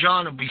 Elton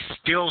John will be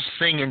still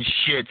singing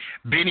shit,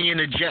 Benny and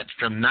the Jets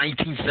from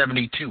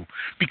 1972,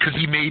 because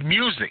he made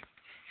music.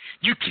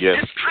 This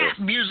trap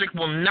music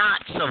will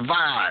not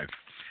survive.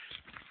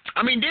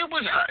 I mean, there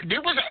was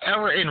an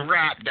era in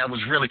rap that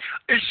was really.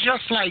 It's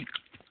just like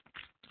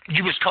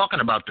you was talking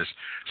about this.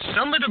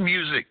 Some of the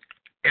music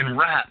in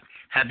rap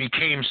had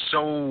became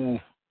so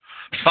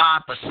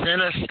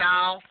 5%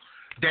 style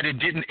that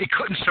it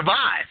couldn't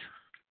survive.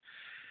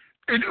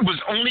 It was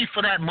only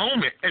for that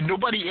moment, and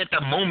nobody at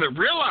that moment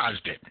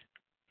realized it.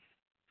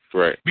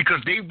 Right.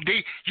 Because they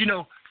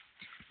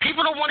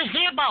people don't want to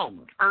hear about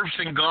Earths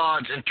and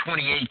Gods in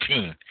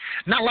 2018.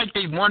 Not like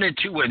they wanted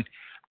to in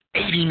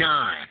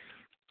 89.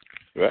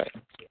 Right.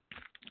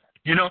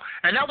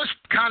 And that was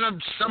kind of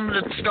some of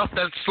the stuff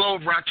that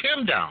slowed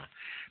Rakim down,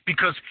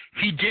 because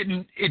it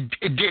didn't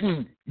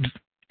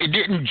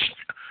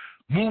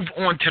move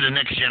on to the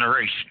next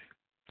generation.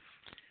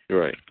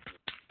 Right.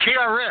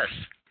 KRS,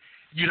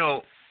 you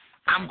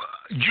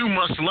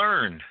must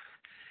learn.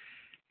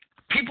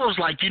 People's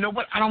like, you know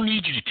what? I don't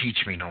need you to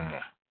teach me no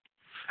more.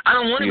 I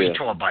don't want to be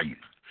taught by you.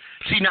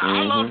 See, now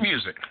I love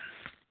music.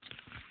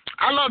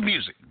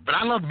 But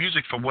I love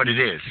music for what it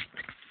is.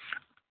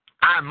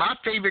 My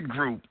favorite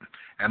group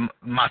and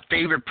my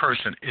favorite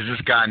person is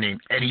this guy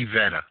named Eddie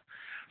Vedder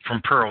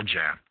from Pearl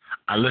Jam.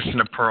 I listen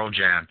to Pearl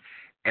Jam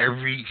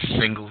every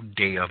single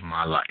day of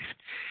my life.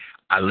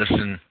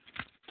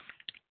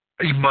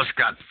 He must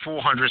got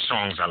 400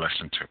 songs I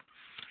listen to.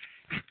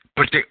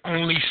 But they're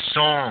only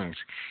songs.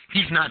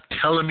 He's not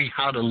telling me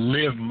how to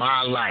live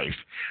my life,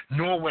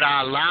 nor would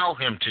I allow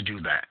him to do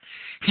that.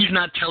 He's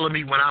not telling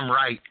me when I'm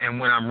right and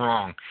when I'm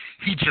wrong.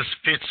 He just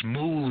fits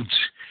moods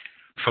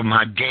for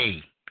my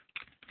day.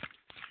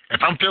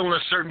 If I'm feeling a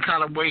certain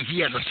kind of way, he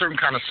has a certain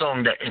kind of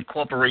song that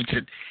incorporates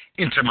it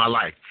into my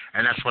life,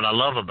 and that's what I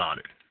love about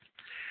it.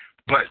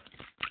 But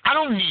I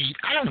don't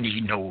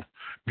need no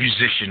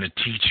musician to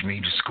teach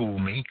me, to school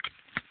me.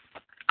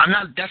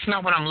 That's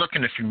not what I'm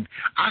looking for.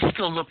 I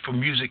still look for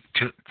music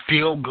to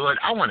feel good.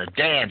 I want to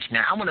dance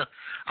now. I want to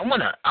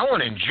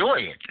enjoy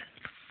it.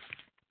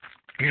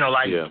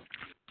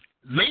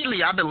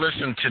 Lately I've been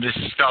listening to this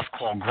stuff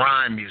called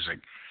grime music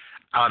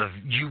out of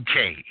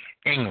UK,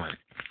 England,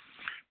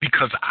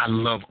 because I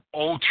love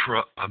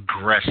ultra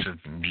aggressive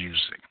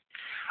music.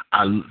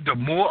 The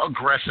more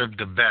aggressive,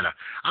 the better.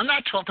 I'm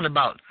not talking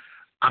about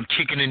I'm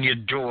kicking in your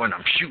door and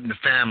I'm shooting the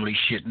family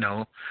shit.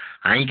 No,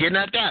 I ain't getting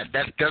at that.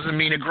 That doesn't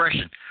mean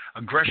aggression.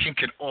 Aggression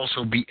can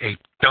also be a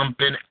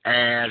thumping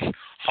ass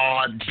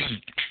hard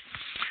beat.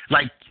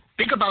 Like,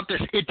 think about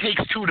this. It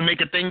takes two to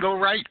make a thing go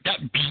right. That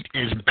beat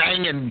is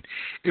banging.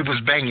 It was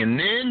banging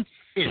then.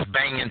 It's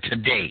banging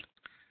today.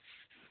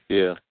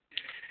 Yeah.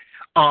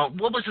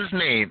 What was his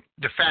name?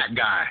 The fat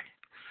guy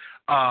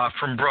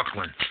from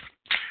Brooklyn.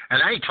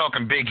 And I ain't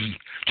talking Biggie.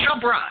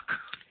 Chubb Rock.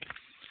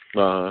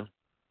 Uh-huh.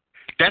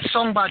 That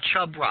song by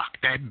Chubb Rock,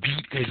 that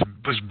beat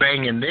was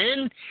banging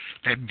then,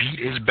 that beat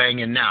is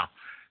banging now.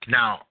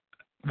 Now,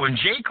 when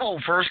J. Cole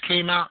first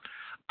came out,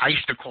 I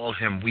used to call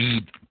him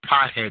weed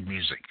pothead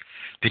music,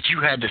 that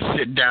you had to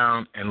sit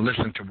down and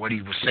listen to what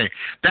he was saying.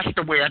 That's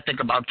the way I think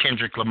about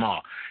Kendrick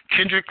Lamar.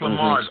 Kendrick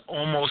Lamar is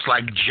almost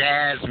like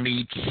jazz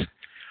meets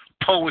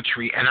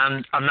poetry, and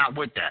I'm not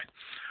with that.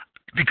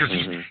 Because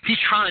he's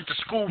trying to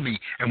school me.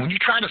 And when you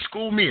try to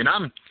school me, and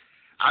I've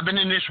been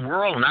in this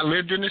world and I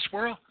lived in this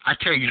world, I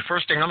tell you, the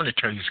first thing I'm going to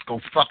tell you is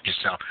go fuck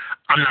yourself.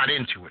 I'm not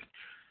into it.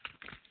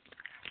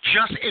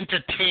 Just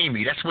entertain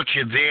me. That's what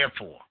you're there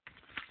for.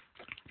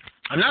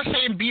 I'm not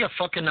saying be a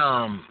fucking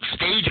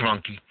stage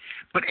monkey,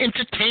 but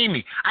entertain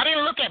me. I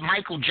didn't look at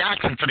Michael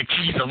Jackson for the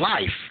keys of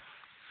life.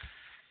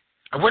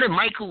 I wanted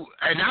Michael,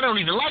 and I don't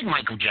even like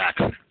Michael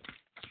Jackson.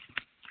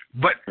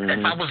 But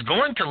if I was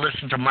going to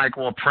listen to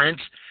Michael or Prince,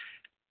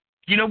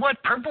 you know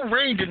what? Purple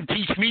Rain didn't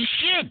teach me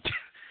shit.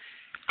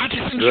 I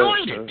just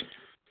enjoyed it.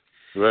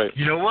 Right.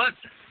 You know what?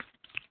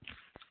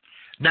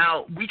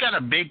 Now, we got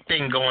a big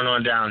thing going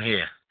on down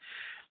here.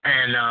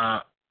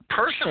 And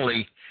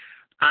personally,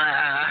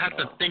 I have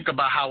to think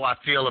about how I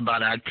feel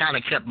about it. I kind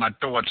of kept my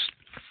thoughts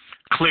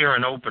clear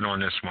and open on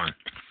this one.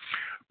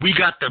 We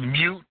got the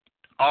Mute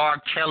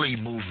R. Kelly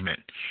movement.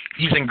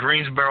 He's in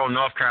Greensboro,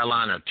 North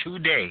Carolina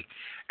today,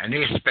 and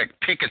they expect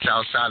pickets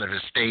outside of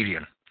his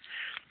stadium.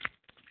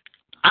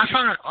 I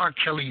find R.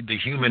 Kelly, the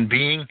human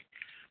being,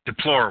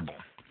 deplorable.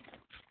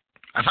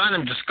 I find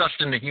him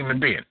disgusting, the human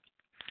being.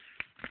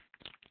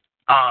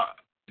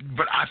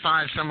 But I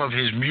find some of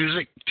his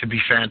music to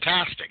be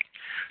fantastic.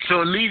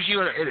 So it leaves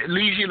you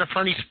in a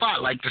funny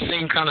spot, like the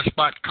same kind of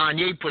spot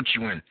Kanye puts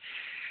you in.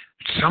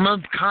 Some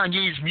of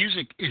Kanye's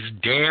music is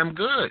damn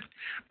good,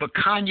 but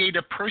Kanye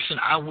the person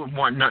I would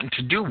want nothing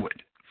to do with.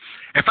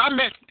 If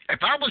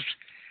I was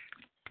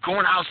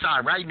going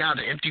outside right now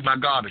to empty my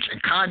garbage and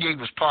Kanye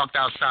was parked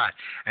outside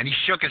and he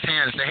shook his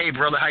hand and said, "Hey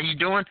brother, how you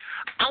doing?"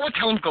 I would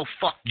tell him, "Go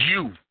fuck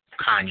you,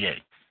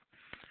 Kanye."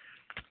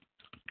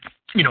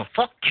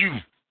 Fuck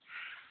you.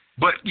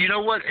 But you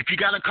know what? If you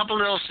got a couple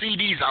of those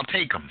CDs, I'll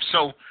take them.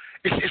 So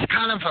it's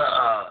kind of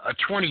a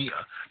 20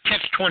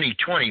 catch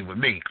 20 with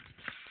me.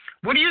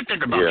 What do you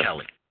think about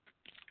Kelly?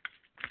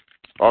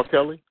 R.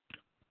 Kelly?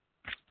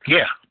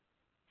 Yeah.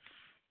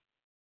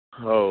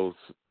 Oh,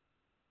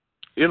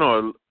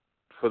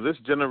 for this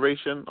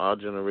generation, our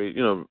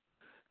generation,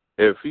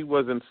 if he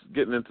wasn't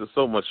getting into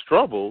so much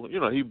trouble,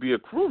 he'd be a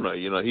crooner.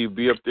 He'd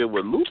be up there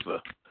with Luther.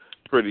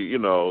 Pretty, he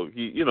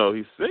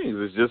sings.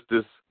 It's just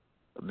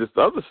this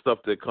other stuff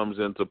that comes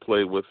into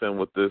play with him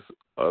with this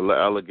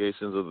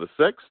allegations of the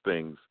sex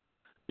things.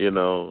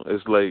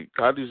 It's like,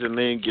 how does your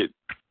name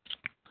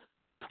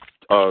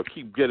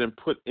keep getting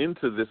put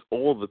into this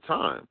all the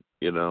time?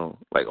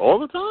 Like all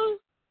the time.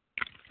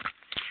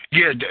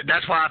 Yeah,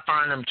 that's why I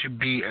find him to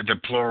be a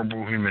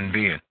deplorable human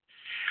being.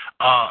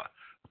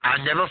 I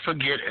never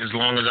forget, as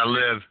long as I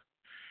live,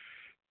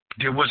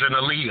 there was an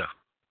Aaliyah.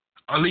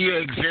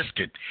 Aaliyah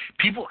existed.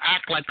 People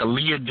act like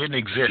Aaliyah didn't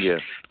exist. Yeah,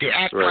 they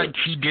act like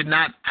he did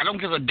not. I don't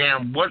give a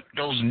damn what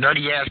those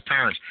nutty-ass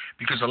parents,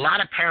 because a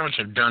lot of parents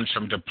have done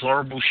some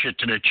deplorable shit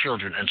to their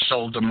children and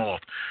sold them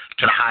off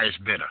to the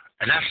highest bidder.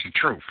 And that's the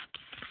truth.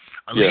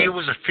 Aaliyah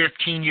was a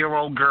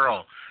 15-year-old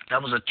girl.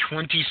 That was a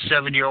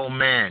 27-year-old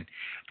man.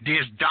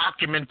 There's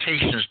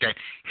documentations that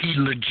he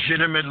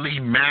legitimately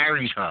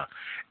married her.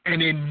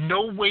 And in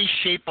no way,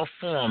 shape, or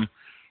form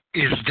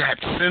is that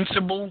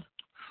sensible,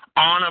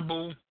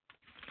 honorable,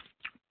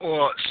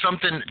 or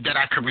something that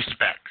I could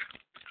respect.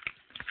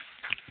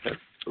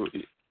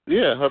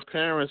 Yeah, her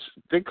parents,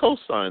 they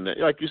co-signed that.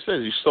 Like you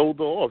said, you sold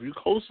her off. You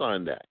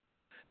co-signed that.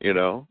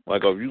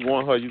 Like if you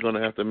want her, you're going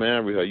to have to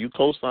marry her. You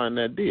co-signed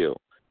that deal.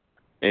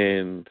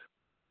 And,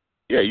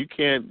 yeah, you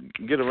can't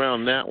get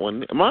around that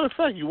one. Matter of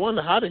fact, you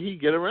wonder, how did he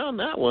get around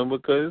that one?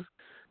 Because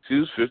she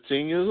was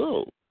 15 years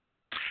old.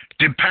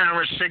 The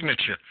parent's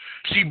signature.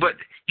 See, but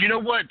you know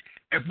what?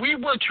 If we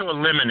were to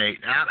eliminate,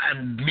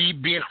 and me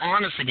being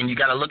honest again, you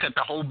got to look at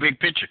the whole big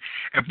picture.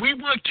 If we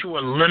were to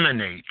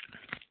eliminate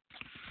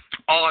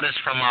artists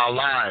from our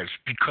lives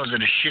because of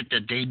the shit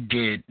that they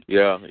did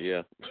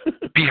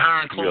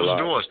behind closed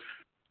doors,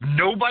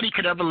 nobody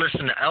could ever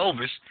listen to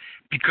Elvis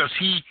because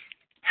he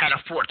had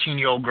a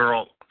 14-year-old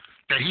girl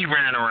that he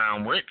ran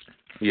around with.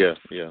 Yeah.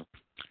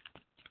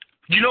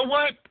 You know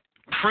what?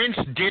 Prince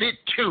did it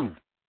too.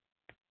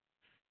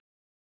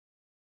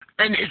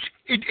 And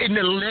and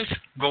the list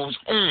goes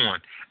on,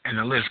 and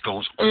the list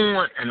goes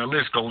on, and the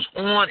list goes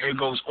on, it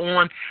goes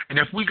on. And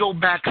if we go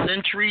back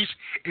centuries,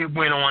 it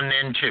went on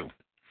then too.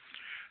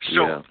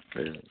 So,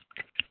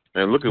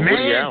 and look at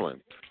Woody Allen.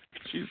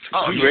 She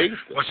raised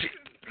it.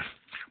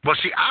 Well,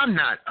 see, I'm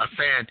not a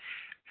fan.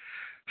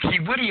 See,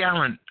 Woody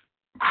Allen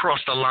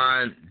crossed a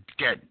line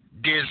that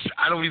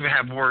I don't even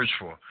have words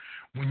for.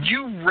 When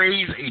you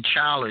raise a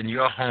child in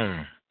your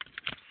home,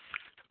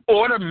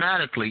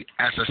 automatically,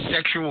 as a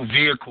sexual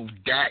vehicle,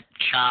 that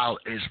child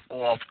is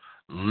off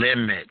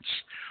limits.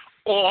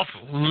 Off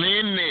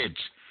limits.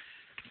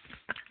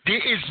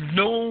 There is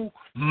no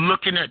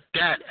looking at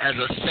that as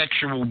a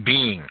sexual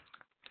being.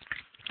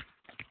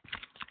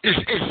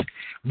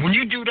 When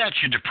you do that,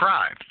 you're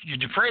deprived. You're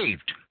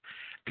depraved.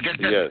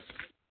 Yes.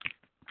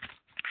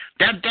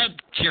 That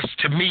just,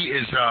 to me,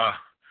 is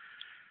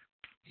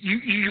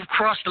you've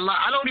crossed the line.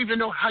 I don't even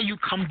know how you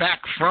come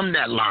back from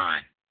that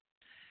line.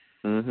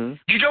 Mm-hmm.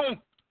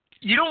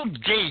 You don't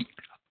date.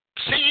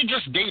 Say you're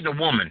just dating a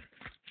woman,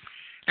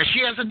 and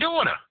she has a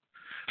daughter.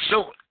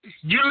 So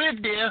you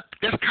live there.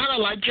 That's kind of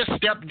like your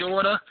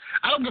stepdaughter.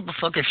 I don't give a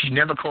fuck if she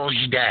never calls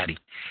you daddy.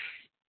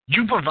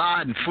 You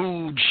providing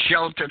food,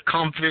 shelter,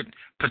 comfort,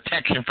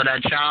 protection for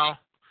that child,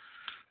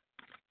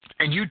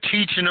 and you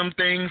teaching them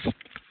things.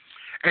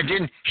 And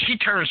then she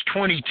turns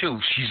 22.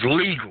 She's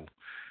legal.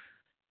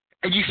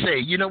 And you say,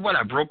 you know what?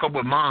 I broke up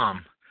with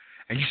mom.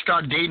 And you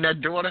start dating that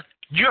daughter.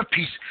 You're a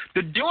piece.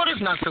 The daughter's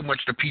not so much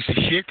the piece of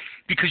shit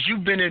because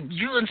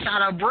you're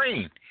inside her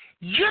brain.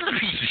 You're the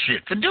piece of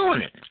shit for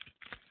doing it.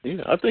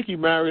 Yeah, I think he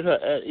married her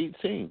at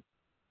 18.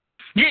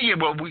 Yeah.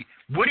 Well,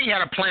 Woody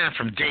had a plan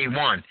from day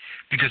one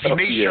because he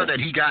made sure that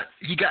he got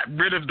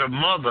rid of the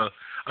mother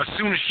as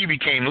soon as she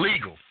became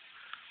legal.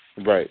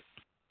 Right.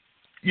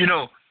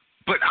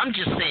 But I'm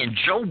just saying,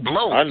 Joe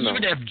Blow.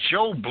 Even if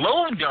Joe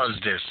Blow does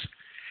this,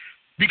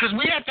 because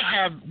we have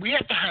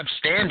to have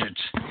standards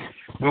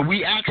where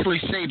we actually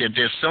say that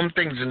there's some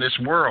things in this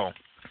world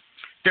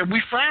that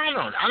we frown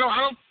on. I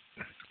don't.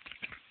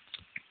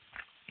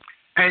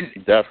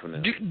 And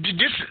definitely,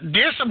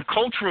 there's some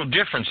cultural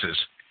differences.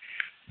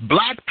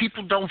 Black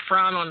people don't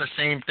frown on the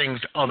same things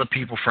other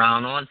people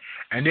frown on,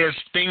 and there's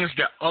things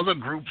that other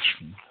groups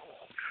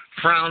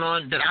frown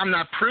on that I'm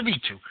not privy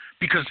to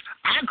because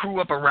I grew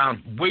up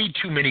around way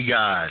too many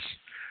guys,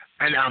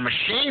 and I'm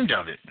ashamed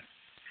of it,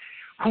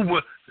 who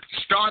were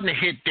starting to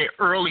hit their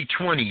early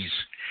 20s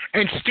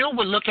and still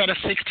would look at a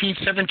 16,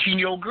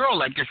 17-year-old girl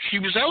like if she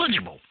was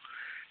eligible.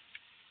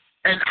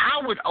 And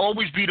I would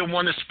always be the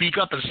one to speak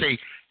up and say,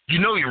 you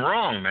know you're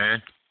wrong,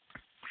 man.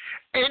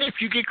 And if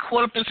you get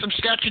caught up in some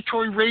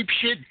statutory rape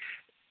shit,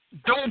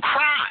 don't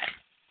cry.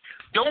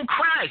 Don't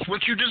cry. It's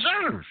what you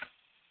deserve.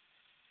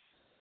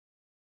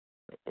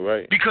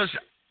 Right. Because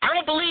I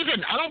don't believe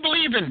in.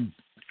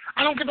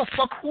 I don't give a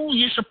fuck who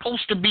you're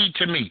supposed to be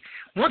to me.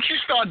 Once you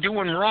start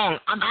doing wrong,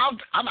 I'm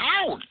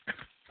out.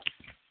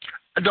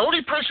 The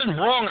only person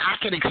wrong I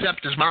can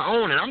accept is my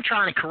own, and I'm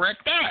trying to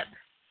correct that.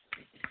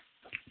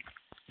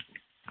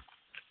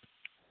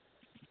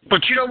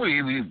 But you know,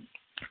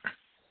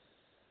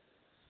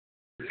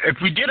 if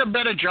we did a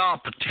better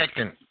job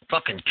protecting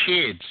fucking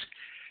kids,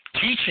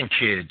 teaching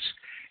kids,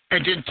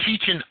 and then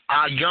teaching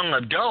our young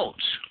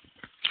adults,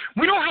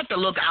 we don't have to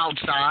look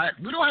outside.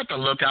 We don't have to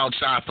look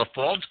outside for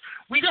faults.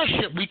 We got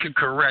shit we can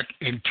correct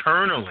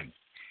internally.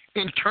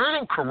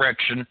 Internal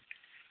correction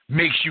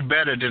makes you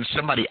better than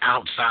somebody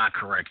outside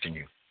correcting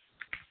you.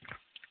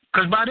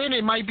 Because by then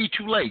it might be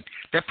too late.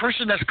 That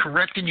person that's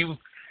correcting you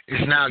is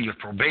now your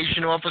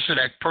probation officer.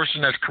 That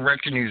person that's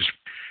correcting you is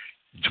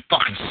the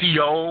fucking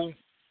CO.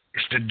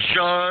 It's the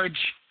judge.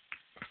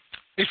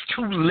 It's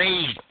too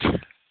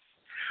late.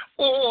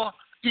 Or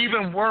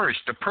even worse,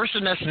 the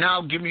person that's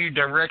now giving you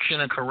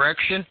direction and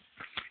correction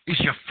is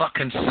your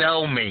fucking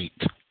cellmate.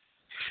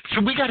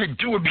 So we got to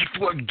do it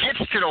before it gets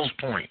to those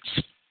points.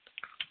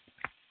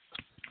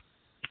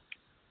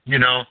 You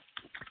know,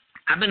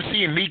 I've been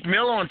seeing Meek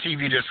Mill on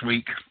TV this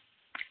week.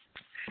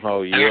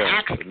 Oh,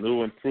 yeah, the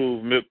new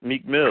improved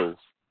Meek Mills.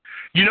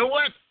 You know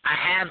what? I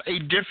have a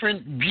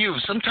different view.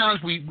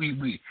 Sometimes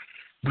we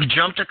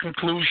jump to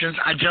conclusions.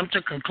 I jump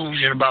to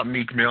conclusion about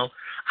Meek Mill.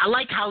 I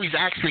like how he's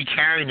actually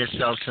carrying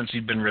himself since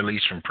he's been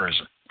released from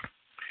prison.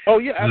 Oh,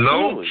 yeah,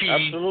 absolutely.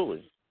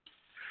 Absolutely.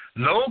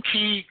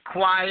 Low-key,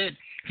 quiet.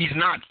 He's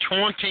not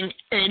taunting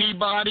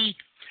anybody.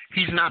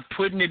 He's not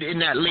putting it in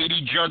that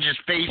lady judge's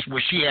face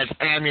where she has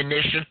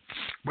ammunition,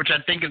 which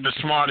I think is the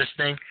smartest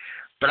thing.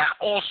 But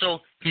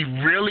he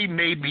really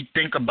made me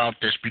think about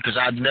this because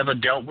I've never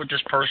dealt with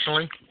this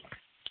personally,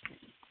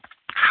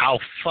 how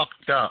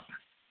fucked up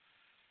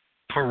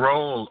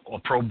parole or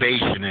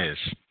probation is.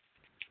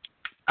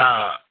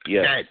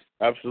 Yes,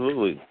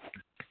 absolutely.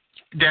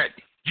 That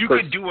you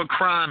could do a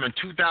crime in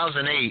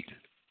 2008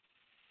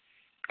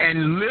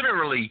 and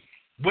literally,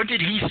 what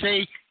did he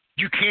say?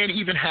 You can't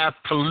even have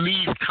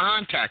police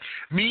contact,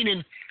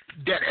 meaning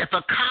that if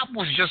a cop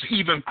was just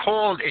even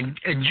called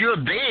and you're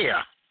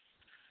there,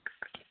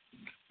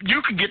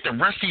 you could get the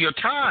rest of your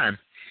time,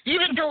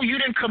 even though you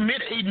didn't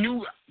commit a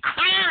new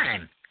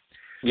crime.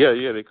 Yeah,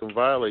 they can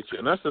violate you.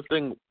 And that's the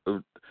thing,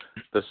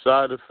 the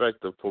side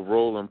effect of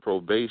parole and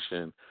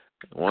probation.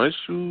 Once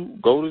you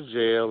go to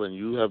jail and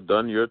you have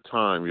done your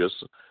time,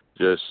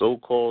 your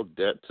so-called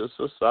debt to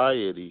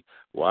society,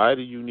 why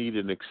do you need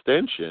an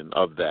extension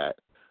of that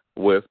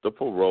with the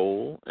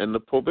parole and the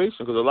probation?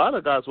 Because a lot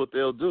of guys, what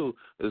they'll do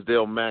is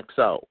they'll max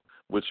out,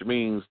 which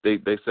means they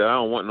say, I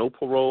don't want no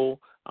parole,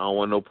 I don't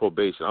want no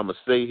probation. I'm going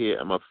to stay here,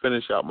 I'm going to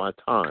finish out my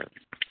time.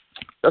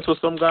 That's what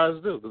some guys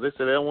do, because they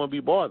say they don't want to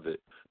be bothered.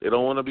 They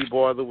don't want to be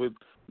bothered with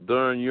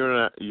during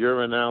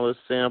urinalysis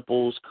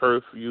samples,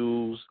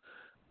 curfews,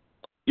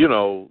 you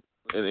know,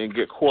 and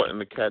get caught in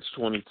the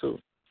catch-22.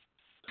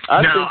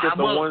 I think that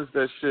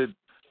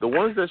the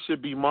ones that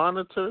should be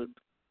monitored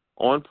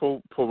on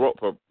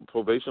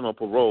probation or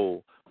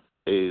parole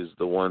is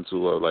the ones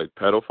who are like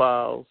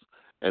pedophiles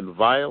and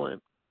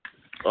violent,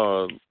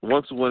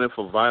 ones who went in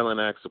for violent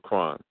acts of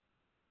crime.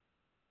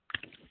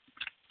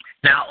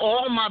 Now,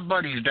 all my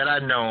buddies that I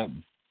know,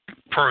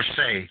 per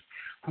se,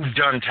 who've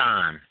done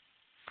time,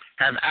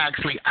 have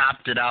actually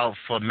opted out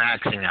for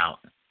maxing out.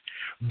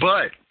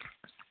 But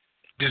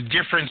the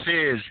difference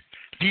is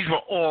these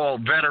were all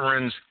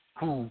veterans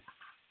who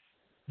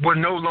were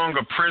no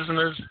longer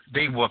prisoners,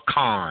 they were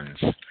cons.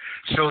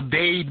 So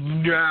they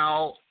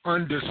now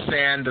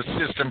understand the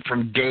system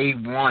from day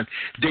one.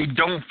 They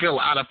don't feel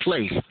out of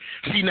place.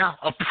 See, now,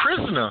 a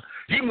prisoner,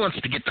 he wants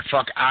to get the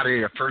fuck out of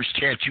there first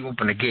chance you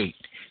open the gate.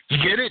 You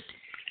get it?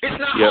 It's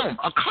not home.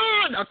 A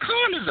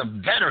con is a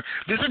veteran.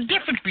 There's a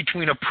difference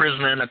between a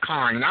prisoner and a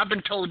con, and I've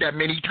been told that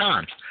many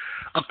times.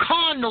 A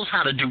con knows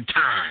how to do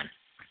time.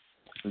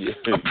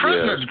 A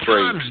prisoner's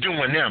time's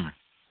doing them.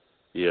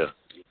 Yeah.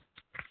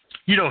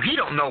 You know, he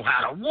don't know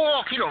how to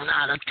walk. He don't know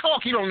how to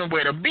talk. He don't know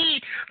where to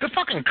be. The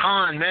fucking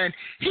con, man,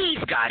 he's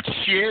got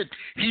shit.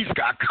 He's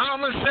got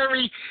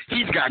commissary.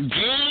 He's got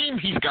game.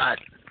 He's got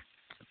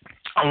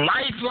a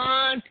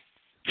lifeline.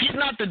 He's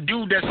not the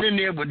dude that's in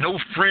there with no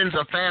friends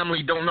or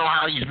family, don't know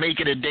how he's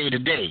making it day to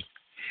day.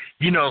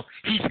 You know,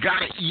 he's got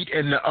to eat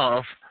in the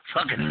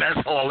fucking mess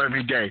hall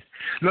every day.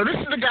 No, this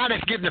is the guy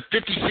that's getting a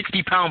 50,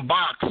 60-pound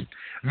box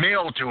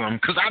mailed to him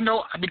because I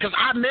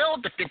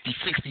mailed the 50,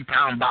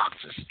 60-pound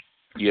boxes.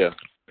 Yeah.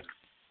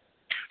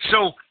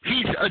 So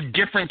he's a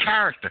different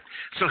character.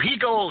 So he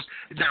goes,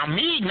 now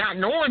me not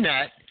knowing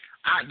that,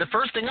 the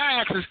first thing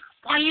I ask is,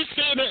 why are you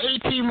staying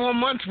there 18 more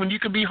months when you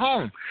could be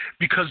home?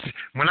 Because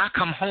when I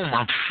come home,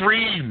 I'm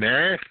free,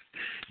 man.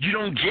 You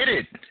don't get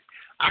it.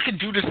 I could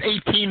do this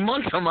 18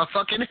 months on my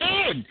fucking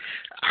head.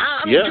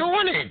 I'm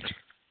doing it.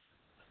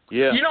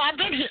 Yeah. You know, I've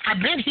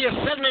been here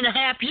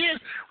 7.5 years.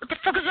 What the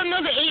fuck is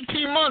another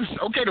 18 months?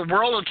 Okay, the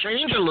world will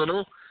change a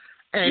little.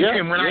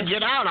 And when I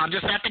get out, I'll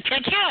just have to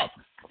catch up.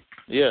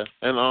 Yeah,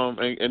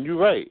 and you're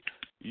right.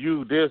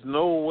 there's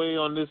no way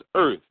on this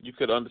earth you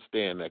could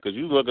understand that, because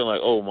you're looking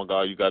like, oh my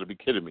God, you got to be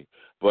kidding me.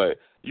 But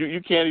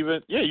you can't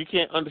even, you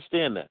can't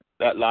understand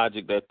that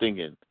logic, that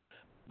thinking.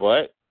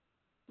 But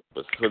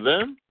for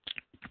them,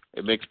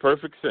 it makes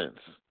perfect sense.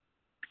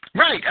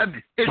 Right.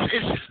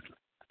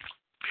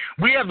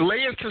 We have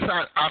layers to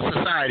our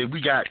society.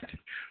 We got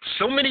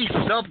so many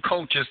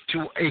subcultures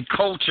to a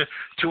culture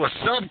to a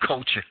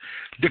subculture.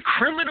 The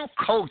criminal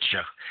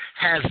culture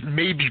has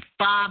maybe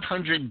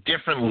 500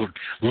 different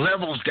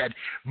levels that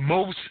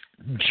most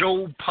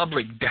Joe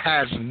public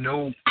has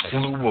no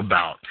clue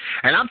about.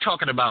 And I'm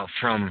talking about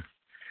from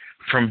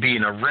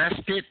being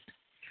arrested,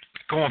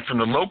 going from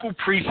the local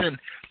precinct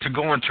to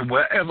going to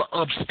wherever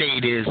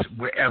upstate is,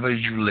 wherever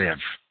you live.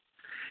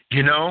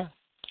 You know?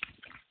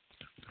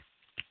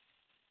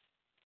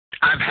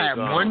 I've had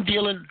one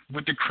dealing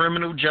with the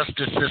criminal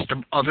justice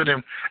system other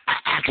than I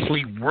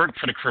actually worked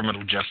for the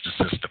criminal justice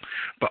system.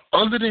 But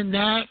other than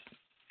that,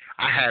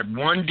 I had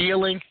one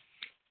dealing.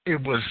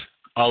 It was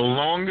the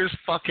longest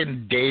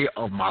fucking day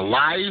of my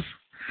life.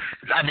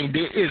 I mean,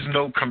 there is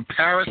no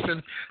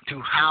comparison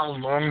to how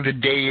long the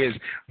day is.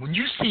 When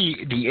you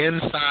see the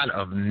inside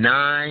of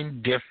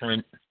 9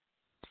 different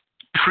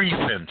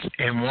precincts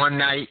in one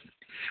night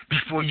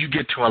before you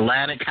get to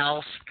Atlantic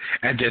House,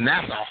 and then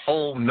that's a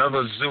whole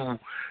nother zoo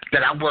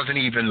that I wasn't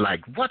even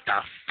like, what the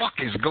fuck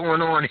is going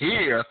on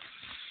here?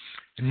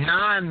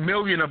 9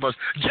 million of us,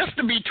 just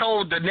to be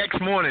told the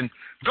next morning,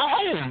 go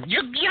home.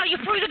 You're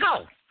free to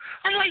go.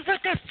 I'm like, what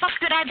the fuck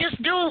did I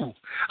just do?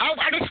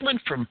 I just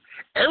went from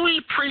every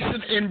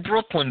precinct in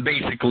Brooklyn,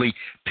 basically,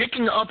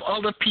 picking up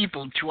other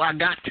people till I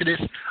got to this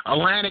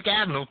Atlantic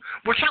Avenue,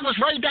 which I was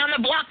right down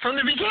the block from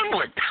to begin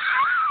with.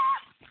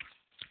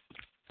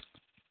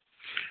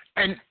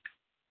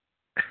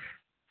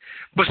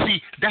 But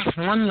see, that's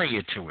one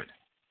layer to it.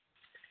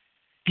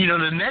 You know,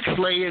 the next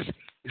layer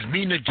is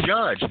meeting the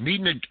judge,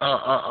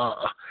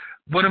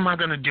 what am I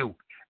going to do?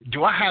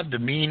 Do I have the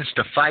means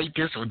to fight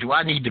this, or do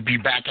I need to be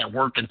back at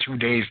work in 2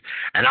 days,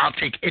 and I'll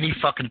take any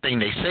fucking thing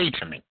they say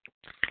to me?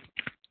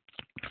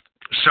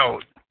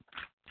 So,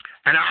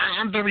 and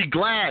I'm very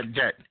glad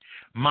that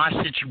my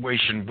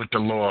situation with the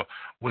law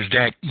was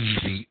that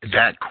easy,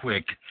 that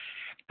quick,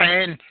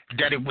 and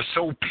that it was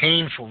so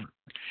painful,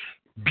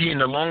 being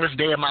the longest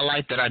day of my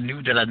life, that I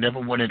knew that I never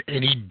wanted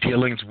any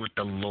dealings with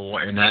the law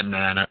in that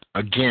manner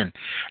again.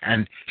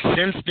 And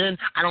since then,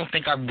 I don't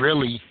think I've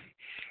really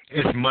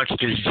as much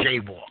as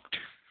jaywalked.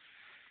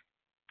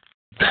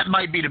 That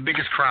might be the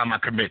biggest crime I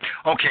commit.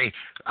 Okay,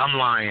 I'm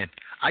lying.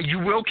 You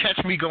will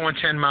catch me going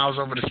 10 miles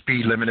over the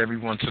speed limit every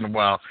once in a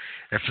while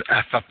if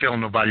I feel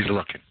nobody's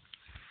looking.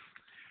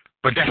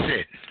 But that's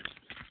it.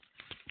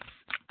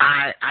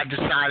 I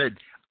decided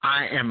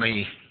I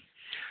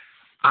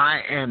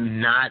am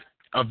not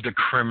of the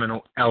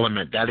criminal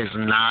element. That is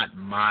not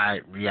my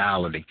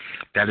reality.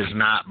 That is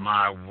not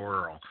my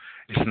world.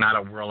 It's not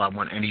a world I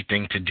want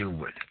anything to do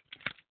with.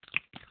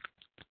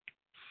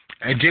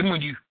 And then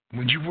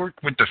when you work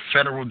with the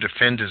Federal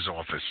Defender's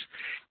Office,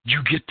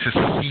 you get to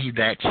see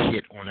that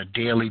shit on a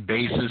daily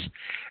basis,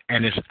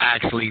 and it's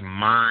actually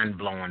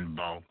mind-blowing,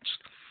 Bones.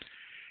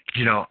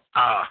 You know,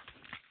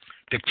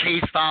 the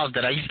case files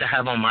that I used to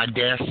have on my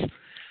desk,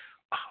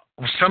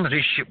 some of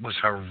this shit was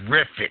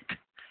horrific.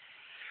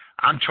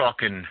 I'm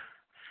talking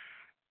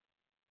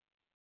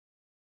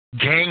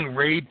gang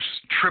rapes,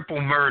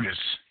 triple murders.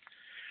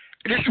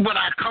 This is what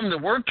I come to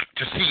work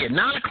to see at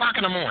 9 o'clock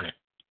in the morning.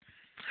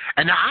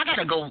 And now I got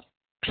to go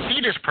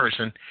see this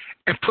person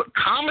and put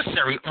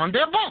commissary on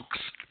their books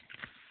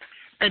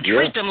and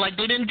treat them like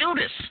they didn't do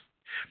this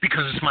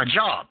because it's my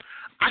job.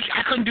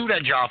 I couldn't do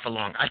that job for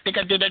long. I think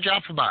I did that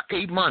job for about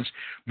 8 months,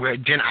 where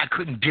then I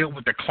couldn't deal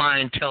with the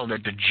clientele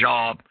that the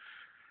job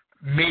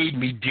made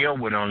me deal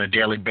with on a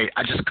daily basis.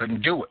 I just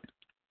couldn't do it.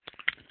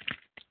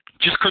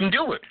 Just couldn't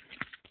do it.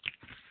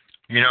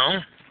 You know?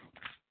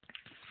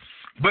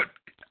 But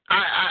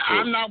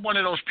I'm not one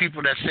of those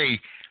people that say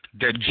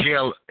that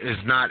jail is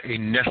not a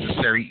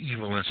necessary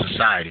evil in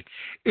society.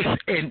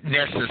 It's a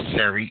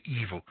necessary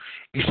evil.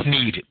 It's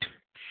needed.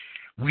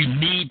 We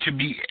need to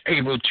be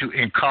able to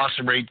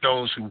incarcerate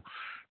those who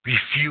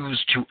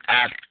refuse to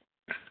act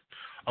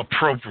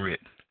appropriate.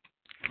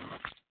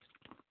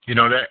 You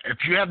know, that if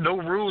you have no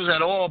rules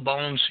at all,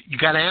 Bones, you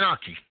got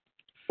anarchy.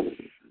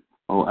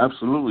 Oh,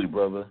 absolutely,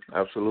 brother.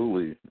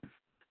 Absolutely.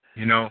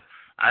 You know,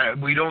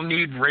 we don't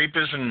need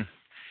rapists and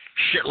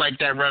shit like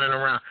that running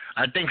around.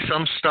 I think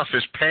some stuff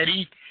is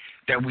petty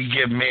that we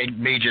give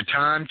major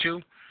time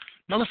to.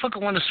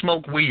 Motherfucker want to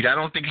smoke weed. I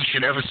don't think he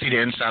should ever see the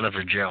inside of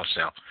a jail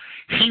cell.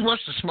 He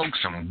wants to smoke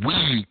some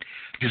weed.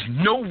 There's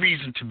no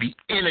reason to be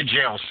in a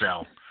jail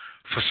cell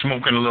for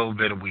smoking a little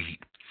bit of weed.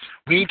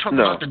 We ain't talking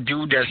about the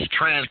dude that's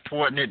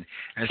transporting it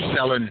and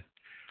selling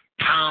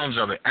pounds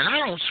of it. And I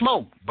don't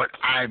smoke, but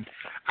I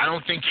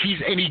don't think he's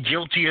any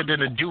guiltier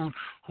than a dude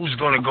who's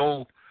going to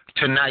go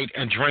tonight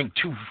and drink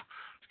 2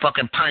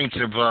 fucking pints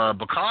of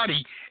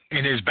Bacardi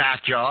in his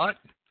backyard.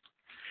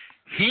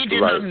 He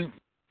didn't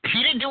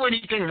do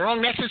anything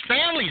wrong. That's his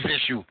family's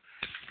issue.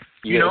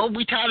 You know,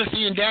 we tired of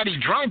seeing Daddy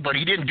drunk, but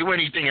he didn't do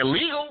anything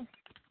illegal.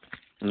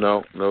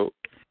 No. No.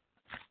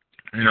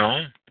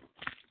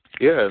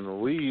 Yeah,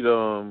 and weed,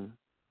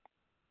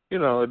 you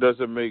know, it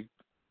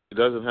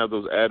doesn't have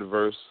those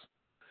adverse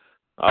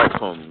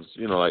outcomes.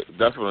 You know, like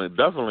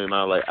definitely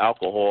not like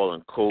alcohol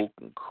and coke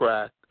and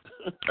crack,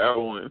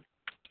 heroin.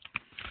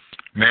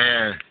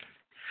 Man,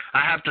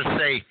 I have to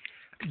say,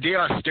 there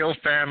are still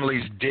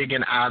families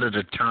digging out of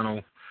the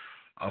tunnel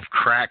of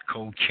crack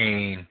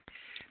cocaine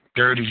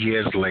 30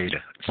 years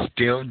later.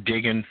 Still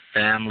digging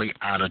family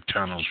out of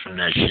tunnels from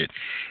that shit.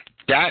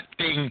 That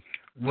thing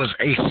was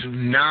a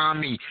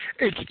tsunami.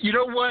 You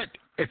know what?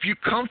 If you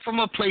come from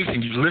a place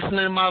and you listen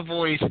to my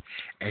voice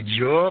and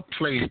your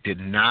place did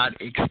not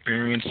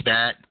experience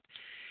that,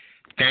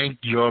 thank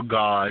your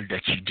God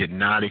that you did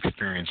not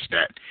experience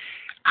that.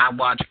 I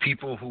watched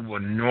people who were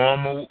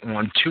normal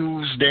on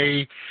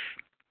Tuesday,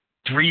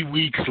 3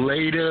 weeks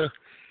later,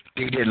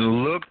 they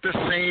didn't look the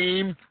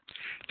same.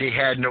 They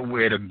had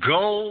nowhere to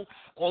go.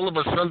 All of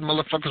a sudden,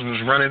 motherfuckers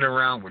was running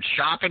around with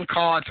shopping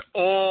carts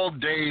all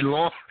day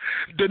long.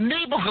 The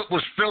neighborhood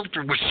was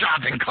filtered with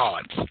shopping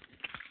carts.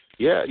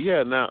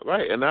 Yeah, now,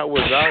 right, and that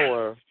was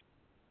our,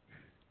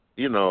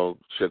 you know,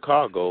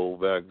 Chicago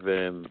back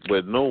then,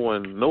 with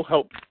no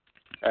help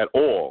at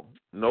all.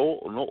 No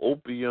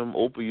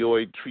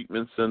opioid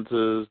treatment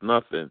centers,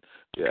 nothing.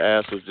 Your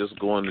ass was just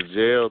going to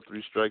jail,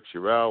 3 strikes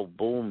you're out,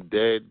 boom,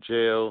 dead,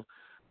 jail,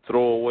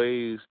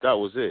 throwaways, that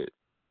was it.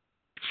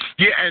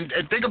 Yeah, and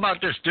think about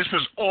this. This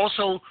was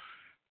also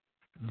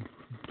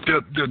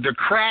the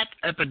crack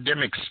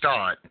epidemic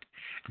start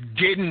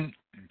didn't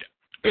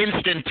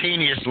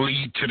instantaneously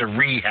lead to the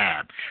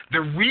rehab. The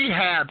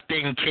rehab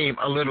thing came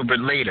a little bit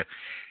later.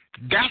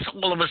 That's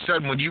all of a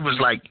sudden when you was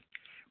like,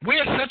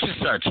 where's such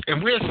and such,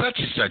 and where's such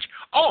and such?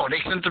 Oh, they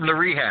sent them to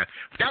rehab.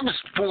 That was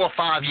 4 or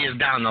 5 years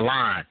down the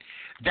line.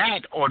 That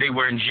or they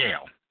were in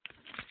jail.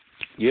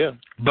 Yeah.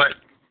 But,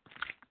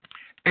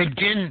 and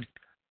then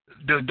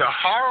the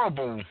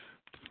horrible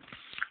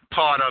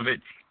part of it,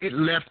 it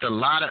left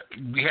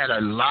we had a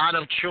lot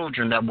of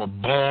children that were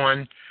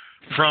born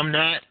from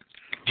that,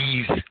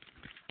 these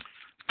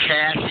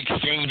cash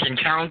exchange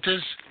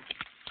encounters,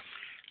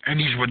 and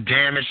these were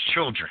damaged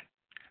children.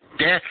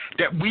 That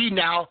we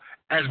now,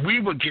 as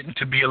we were getting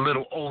to be a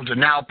little older,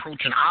 now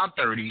approaching our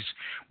 30s,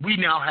 we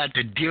now had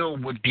to deal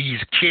with these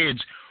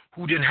kids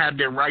who didn't have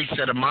their right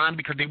set of mind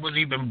because they wasn't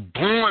even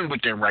born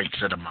with their right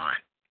set of mind.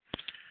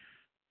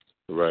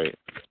 Right.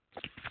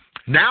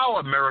 Now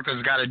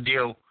America's got to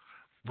deal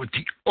with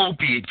the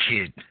opiate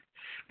kid.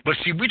 But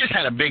see, we just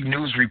had a big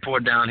news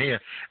report down here,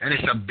 and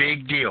it's a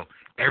big deal.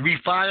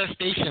 Every fire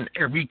station,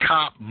 every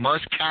cop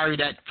must carry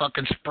that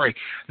fucking spray.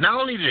 Not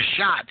only the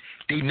shot,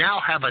 they now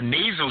have a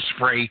nasal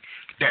spray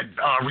that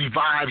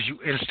revives you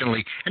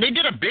instantly. And they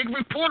did a big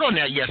report on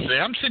that yesterday.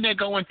 I'm sitting there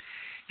going,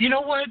 you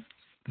know what?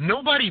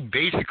 Nobody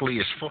basically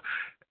is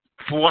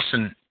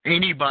forcing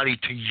anybody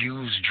to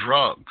use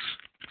drugs.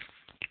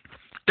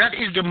 That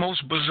is the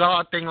most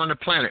bizarre thing on the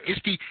planet.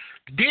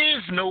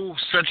 There's no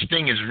such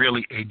thing as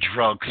really a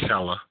drug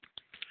seller.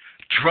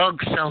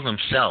 Drugs sell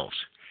themselves.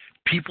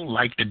 People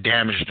like to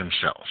damage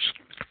themselves.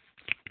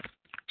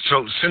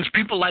 So since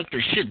people like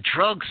their shit,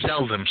 drugs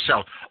sell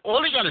themselves.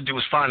 All they got to do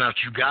is find out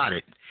you got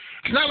it.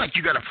 It's not like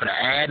you got to put an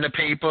ad in the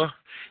paper.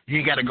 You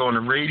ain't got to go on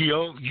the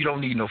radio. You don't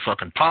need no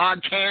fucking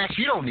podcast.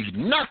 You don't need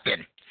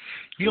nothing.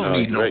 You don't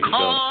need no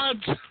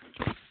cards.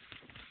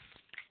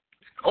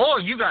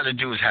 All you got to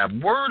do is have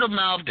word of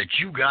mouth that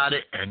you got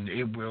it, and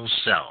it will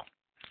sell.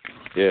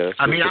 Yeah, it's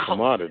a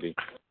commodity.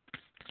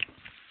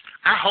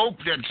 I hope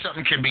that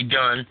something can be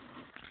done,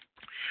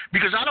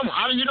 because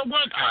you know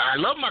what? I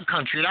love my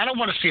country, and I don't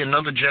want to see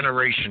another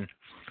generation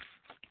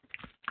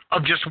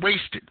of just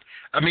wasted.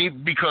 I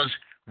mean, because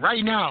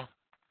right now,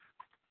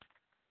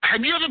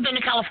 have you ever been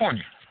to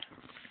California?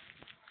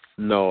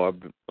 No,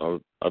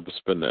 I've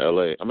just been to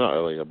L.A. I'm not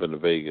L.A. I've been to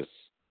Vegas.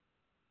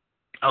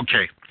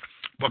 Okay.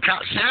 Well,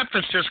 San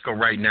Francisco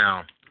right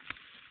now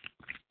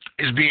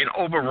is being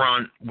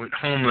overrun with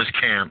homeless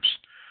camps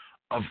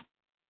of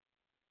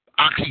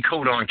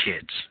oxycodone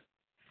kids.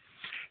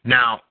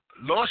 Now,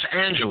 Los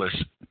Angeles,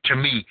 to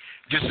me,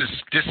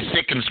 this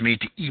sickens me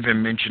to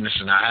even mention this,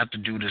 and I have to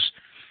do this.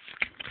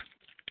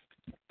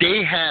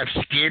 They have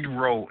Skid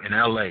Row in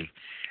L.A.,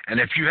 and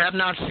if you have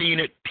not seen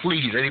it,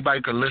 please,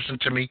 anybody could listen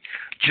to me,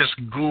 just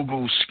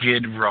Google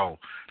Skid Row.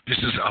 This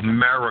is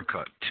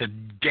America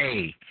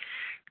today.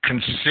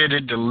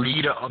 Considered the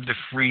leader of the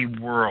free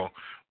world.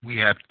 We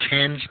have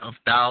tens of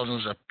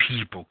thousands of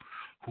people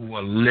who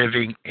are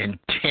living in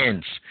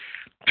tents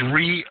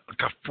 3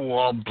 to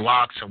 4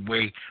 blocks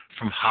away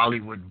from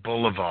Hollywood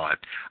Boulevard.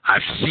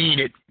 I've seen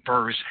it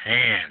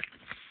firsthand.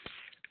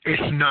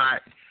 It's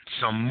not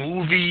some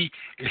movie.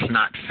 It's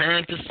not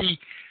fantasy.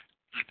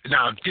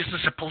 Now, this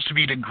is supposed to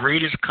be the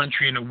greatest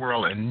country in the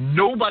world, and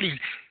nobody's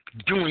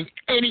doing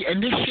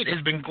and this shit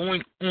has been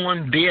going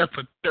on there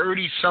for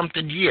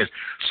 30-something years.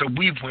 So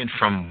we went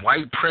from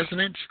white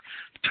presidents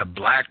to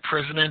black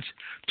presidents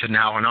to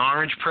now an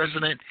orange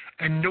president,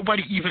 and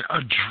nobody even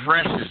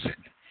addresses it.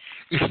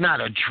 It's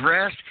not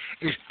addressed.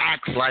 it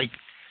acts like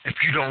if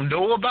you don't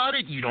know about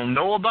it, you don't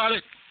know about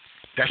it.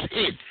 That's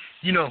it.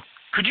 You know,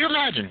 could you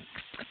imagine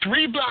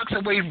 3 blocks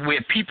away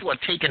where people are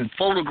taking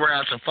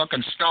photographs of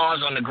fucking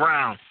stars on the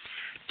ground,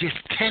 just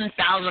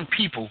 10,000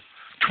 people,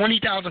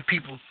 20,000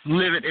 people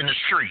living in the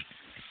street,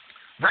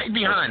 right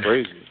behind That's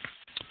crazy.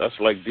 That's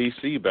like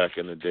D.C. back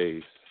in the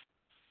days.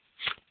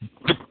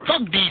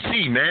 Fuck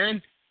D.C.,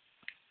 man.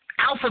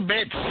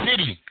 Alphabet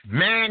City,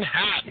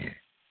 Manhattan,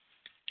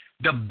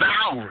 the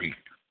Bowery.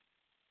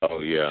 Oh,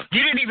 yeah.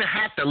 You didn't even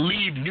have to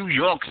leave New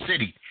York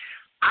City.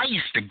 I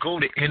used to go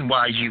to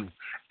NYU,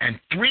 and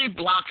 3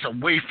 blocks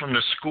away from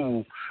the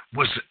school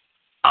was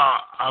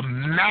a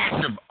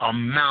massive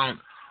amount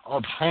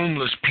of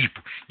homeless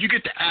people. You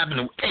get to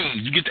Avenue A,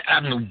 you get to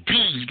Avenue B,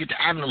 you get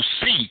to Avenue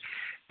C,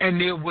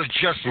 and it was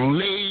just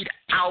laid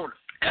out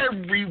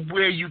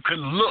everywhere you could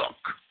look.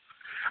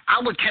 I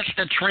would catch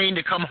the train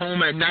to come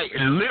home at night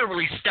and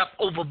literally step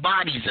over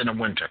bodies in the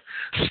winter.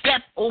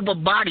 Step over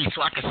bodies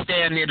so I could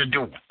stand near the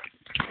door.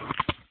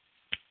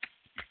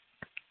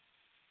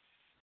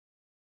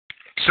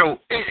 So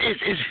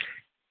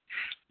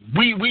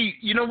we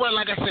you know what,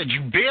 like I said,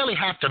 you barely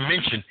have to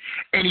mention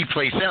any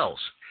place else.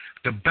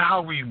 The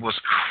Bowery was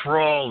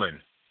crawling.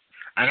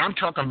 And I'm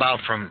talking about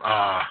from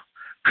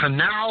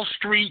Canal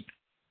Street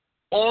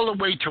all the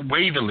way to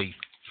Waverly.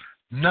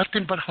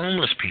 Nothing but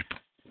homeless people.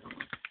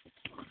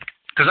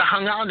 Because I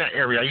hung out in that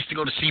area. I used to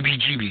go to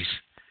CBGB's.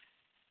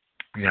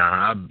 Yeah,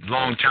 I'm a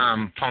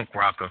long-time punk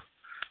rocker.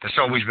 That's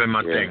always been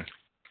my thing.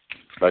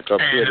 Like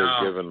up here,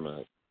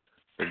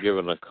 they're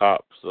giving the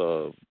cops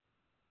the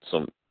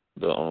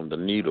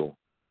needle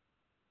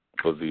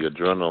for the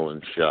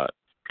adrenaline shot.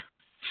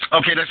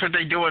 Okay, that's what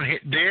they're doing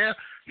there.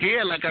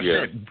 Here, like I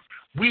said,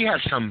 we have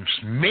some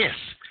myths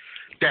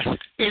that's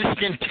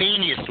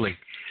instantaneously.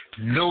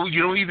 No,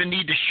 you don't even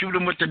need to shoot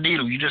them with the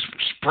needle. You just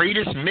spray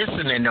this mist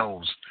in their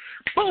nose.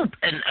 Boom!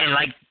 And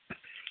like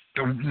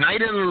the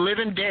Night of the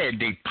Living Dead,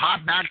 they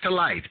pop back to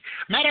life.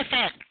 Matter of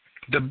fact,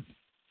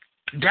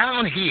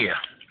 down here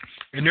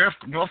in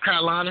North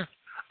Carolina,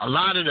 a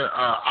lot of the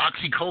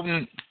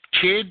oxycodone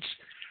kids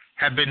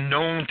have been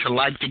known to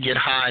like to get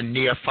high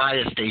near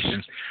fire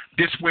stations.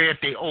 This way,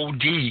 if they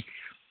OD,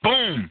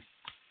 boom,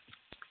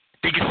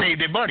 they can save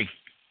their buddy.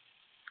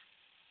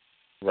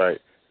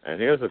 Right. And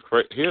here's a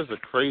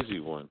crazy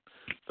one.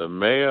 The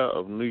mayor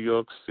of New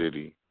York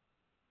City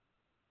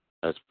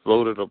has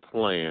floated a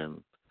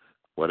plan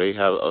where they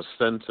have a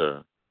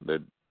center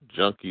that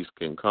junkies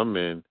can come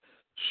in,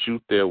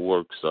 shoot their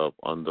works up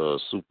under a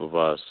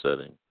supervised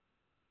setting.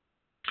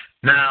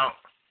 Now,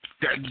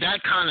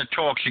 that kind of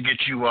talk should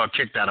get you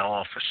kicked out of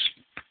office.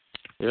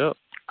 Yep.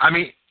 I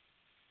mean,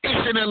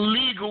 it's an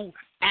illegal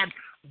act.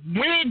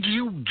 Where do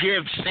you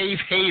give safe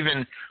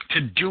haven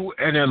to do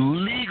an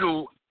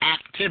illegal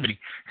activity?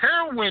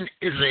 Heroin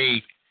is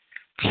a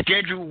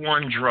Schedule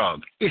I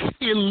drug. It's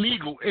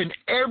illegal in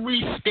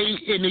every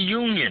state in the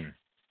union.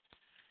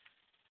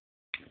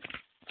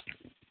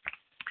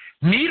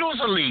 Needles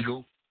are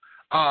legal.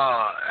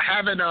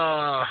 Having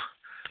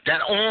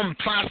that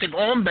plastic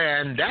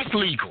armband, that's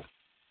legal.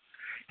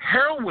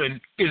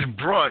 Heroin is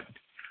brought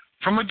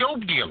from a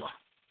dope dealer.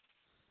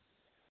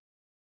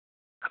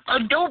 A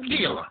dope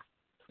dealer.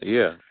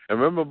 Yeah. I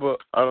remember, but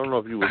I don't know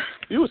if you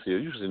was here.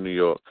 You was in New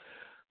York.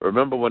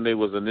 Remember when they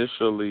was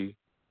initially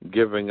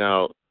giving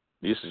out,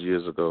 this is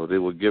years ago, they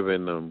were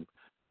giving them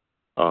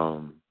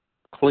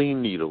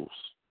clean needles.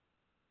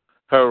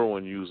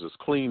 Heroin users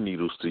clean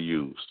needles to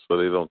use so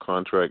they don't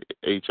contract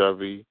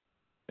HIV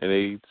and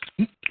AIDS.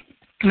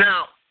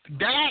 Now,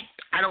 that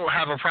I don't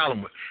have a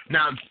problem with.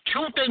 Now,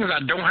 2 things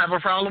I don't have a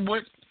problem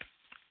with: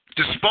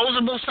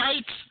 disposable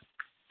sites,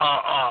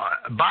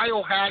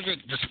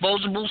 biohazard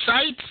disposable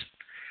sites,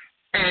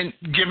 and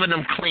giving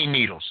them clean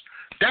needles.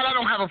 That I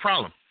don't have a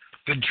problem.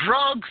 The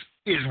drugs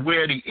is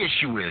where the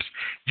issue is.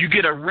 You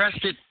get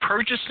arrested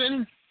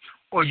purchasing,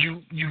 or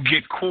you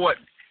get caught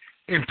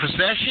in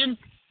possession,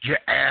 your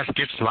ass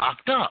gets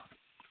locked up.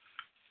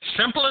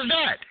 Simple as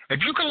that.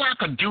 If you can lock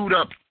a dude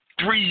up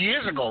 3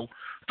 years ago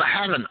for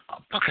having a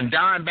fucking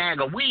dime bag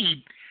of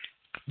weed,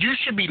 you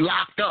should be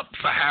locked up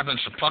for having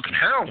some fucking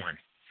heroin.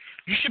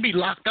 You should be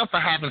locked up for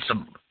having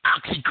some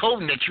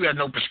oxycodone that you had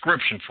no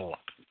prescription for,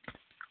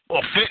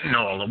 or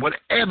fentanyl, or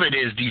whatever it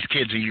is these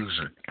kids are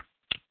using.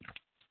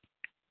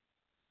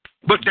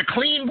 But the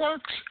clean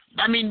works,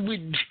 damn,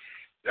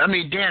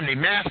 they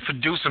mass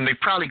produce them. They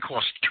probably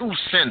cost 2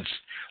 cents,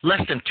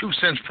 less than 2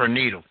 cents per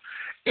needle.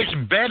 It's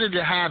better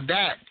to have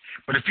that.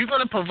 But if you're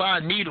going to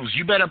provide needles,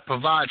 you better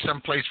provide some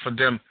place for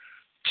them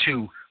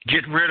to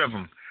get rid of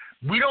them.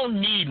 We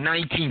don't need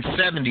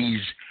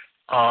 1970s,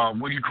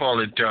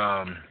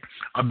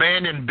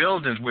 abandoned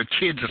buildings where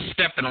kids are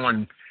stepping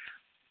on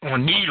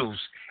needles,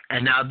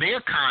 and now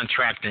they're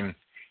contracting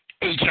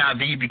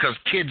HIV because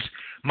kids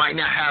might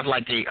not have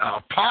like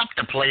a park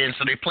to play in,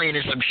 so they're playing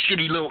in some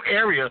shitty little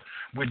area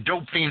where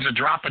dope fiends are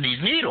dropping these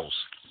needles.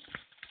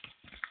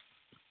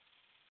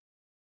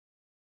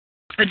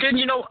 And then,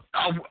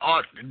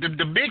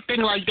 the big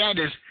thing like that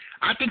is,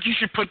 I think you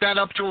should put that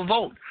up to a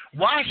vote.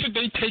 Why should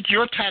they take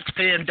your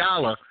taxpaying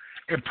dollar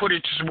and put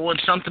it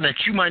towards something that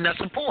you might not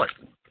support.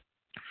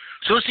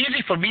 So it's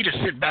easy for me to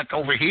sit back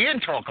over here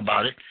and talk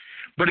about it,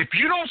 but if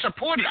you don't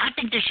support it, I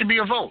think there should be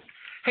a vote.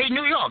 Hey,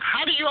 New York,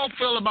 how do y'all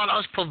feel about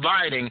us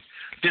providing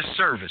this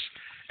service?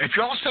 If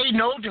y'all say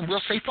no, then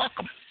we'll say fuck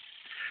them,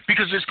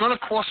 because it's going to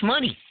cost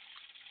money.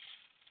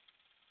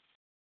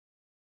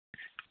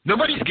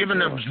 Nobody's giving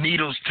those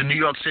needles to New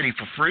York City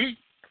for free.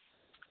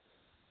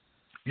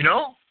 You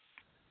know?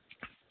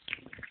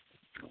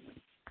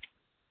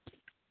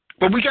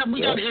 But we got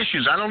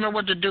issues. I don't know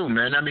what to do,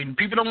 man. I mean,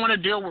 people don't want to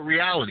deal with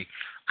reality.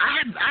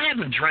 I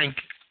haven't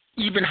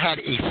even had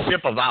a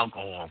sip of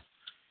alcohol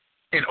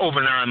in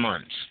over 9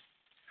 months.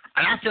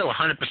 And I feel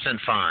 100%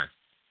 fine.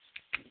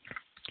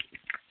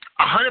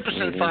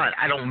 100% fine.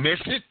 I don't miss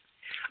it.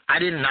 I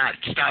did not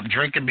stop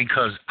drinking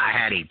because I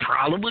had a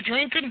problem with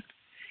drinking.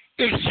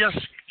 It's just,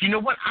 you know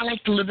what? I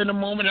like to live in the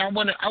moment. I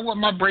want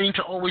my brain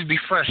to always be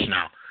fresh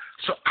now.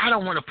 So I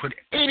don't want to put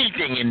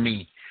anything in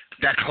me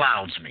that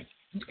clouds me.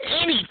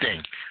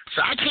 Anything.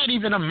 So I can't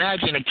even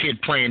imagine a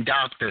kid playing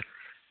doctor.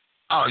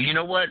 Oh, you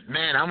know what,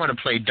 man? I want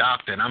to play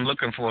doctor, and I'm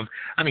looking for.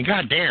 I mean,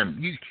 goddamn,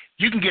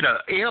 you can get an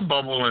air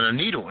bubble and a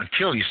needle and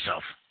kill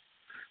yourself.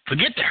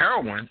 Forget the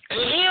heroin. An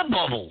air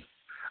bubble.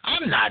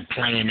 I'm not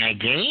playing that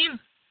game.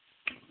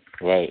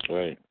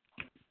 Right.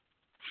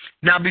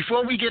 Now,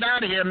 before we get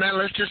out of here, man,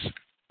 let's just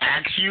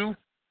ask you,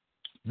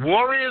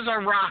 Warriors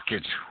or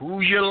Rockets,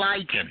 who you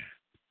liking?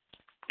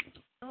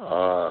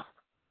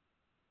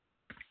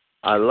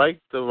 I like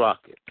the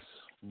Rockets,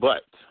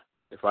 but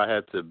if I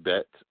had to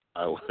bet,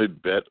 I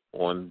would bet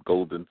on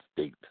Golden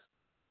State.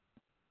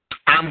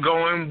 I'm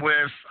going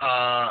with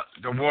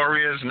the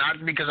Warriors,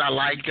 not because I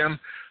like them,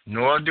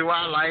 nor do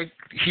I like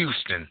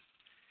Houston.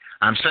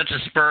 I'm such a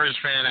Spurs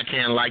fan, I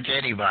can't like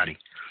anybody.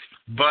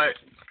 But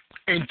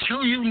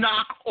until you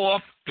knock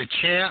off the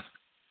champ,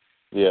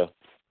 you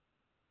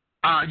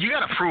got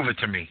to prove it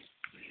to me.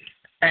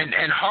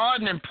 And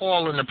Harden and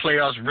Paul in the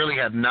playoffs really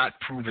have not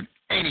proven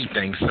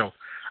anything, so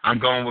I'm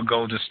going with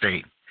Golden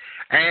State.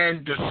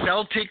 And the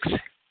Celtics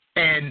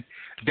and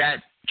that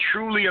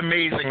truly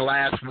amazing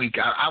last week,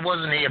 I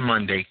wasn't here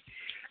Monday,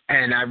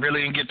 and I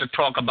really didn't get to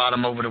talk about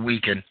him over the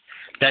weekend,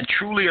 that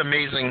truly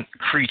amazing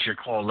creature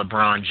called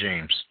LeBron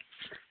James.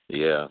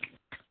 Yeah,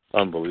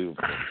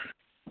 unbelievable.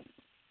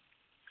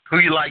 Who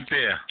you like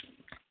there?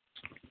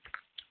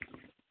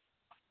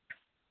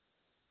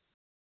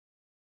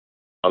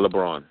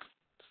 LeBron,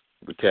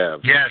 the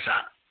Cavs. Yes,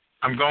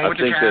 I'm going with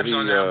the Cavs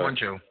on that one,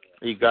 too.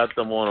 He got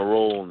them on a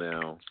roll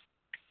now,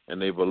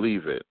 and they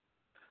believe it.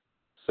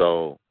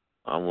 So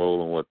I'm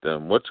rolling with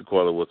them. Was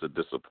a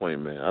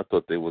disappointment. I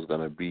thought they was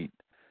going to beat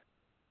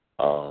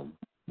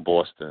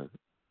Boston,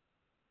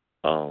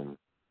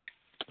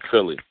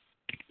 Philly.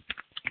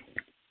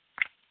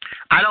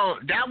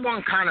 That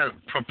one kind of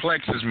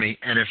perplexes me,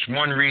 and it's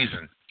one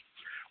reason.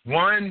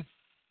 One,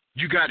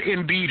 you got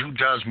Embiid, who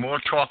does more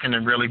talking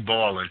than really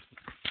balling.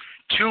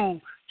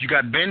 Two, you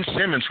got Ben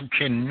Simmons, who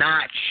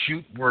cannot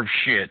shoot worth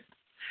shit.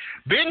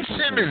 Ben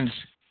Simmons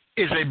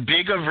is a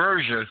bigger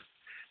version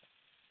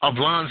of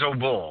Lonzo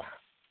Ball.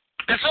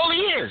 That's all he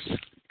is.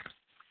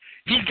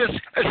 He just,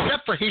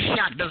 except for his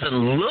shot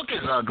doesn't look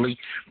as ugly,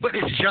 but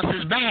it's just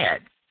as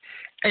bad.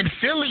 And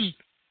Philly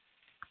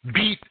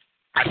beat,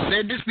 I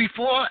said this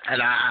before,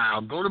 and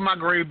I'll go to my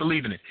grave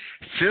believing it.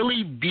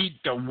 Philly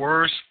beat the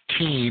worst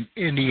team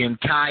in the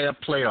entire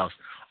playoffs.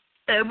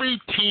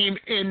 Every team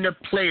in the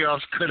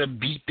playoffs could have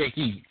beat the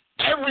Heat.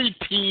 Every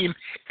team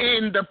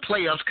in the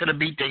playoffs could have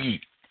beat the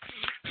Heat.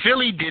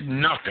 Philly did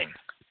nothing.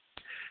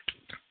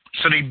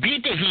 So they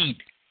beat the Heat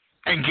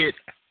and get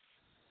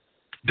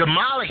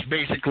demolished,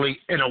 basically,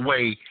 in a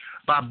way,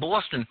 by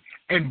Boston.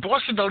 And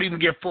Boston don't even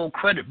get full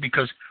credit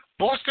because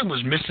Boston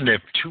was missing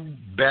their two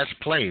best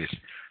players.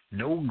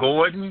 No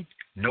Gordon,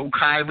 no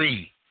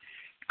Kyrie.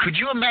 Could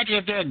you imagine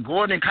if they had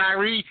Gordon and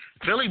Kyrie?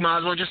 Philly might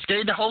as well just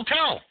stay in the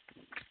hotel.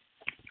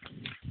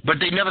 But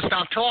they never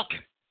stopped talking.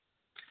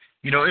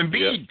 You know,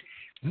 Embiid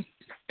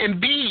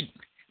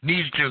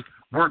needs to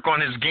work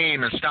on his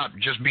game and stop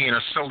just being a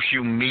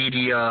social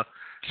media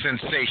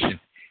sensation.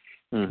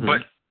 Mm-hmm.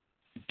 But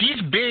these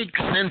big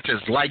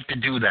centers like to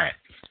do that.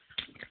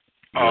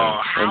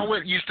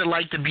 Howard used to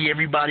like to be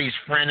everybody's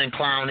friend and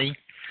clowny.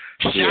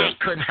 Shaq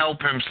couldn't help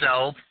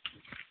himself.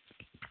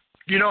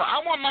 You know,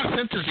 I want my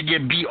centers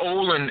to be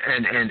old and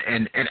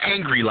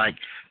angry like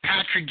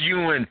Patrick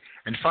Ewing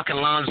and fucking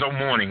Lonzo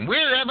Mourning.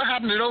 Whatever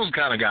happened to those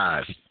kind of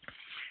guys?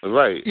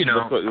 Right. You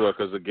know,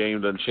 because the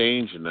game done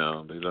changed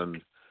now. They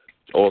done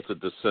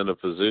altered the center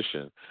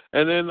position.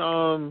 And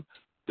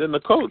then the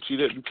coach, he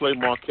didn't play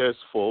Marquez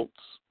Fultz.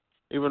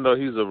 Even though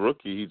he's a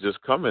rookie, he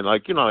just come in.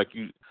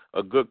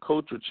 A good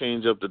coach would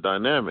change up the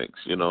dynamics,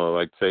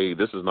 like say,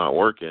 this is not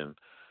working.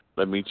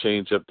 Let me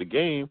change up the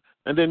game.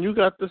 And then you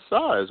got the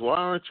size. Why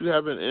aren't you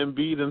having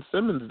Embiid and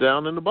Simmons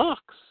down in the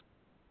box?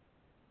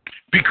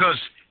 Because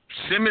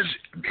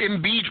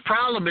Embiid's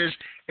problem is,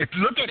 if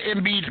you look at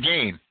Embiid's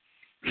game,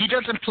 he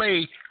doesn't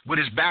play with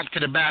his back to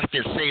the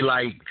basket, say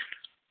like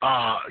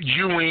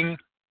Ewing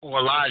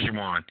or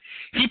Olajuwon.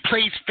 He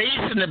plays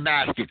face in the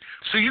basket,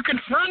 so you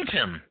confront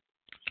him.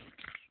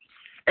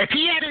 If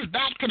he had his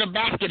back to the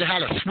basket and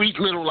had a sweet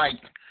little, like,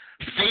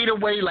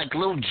 fadeaway, like,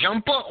 little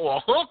jumper or a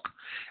hook,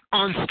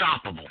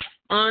 unstoppable.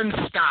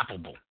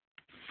 Unstoppable.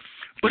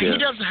 But he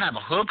doesn't have a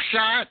hook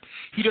shot.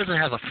 He doesn't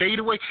have a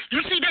fadeaway.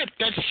 You see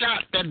that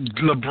shot that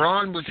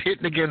LeBron was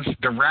hitting against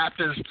the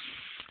Raptors,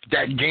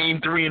 that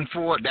game 3 and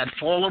 4, that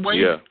fall away?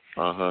 Yeah,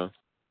 uh-huh.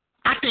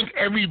 I think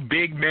every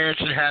big man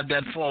should have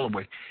that fall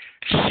away.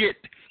 Shit,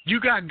 you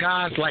got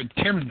guys like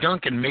Tim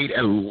Duncan made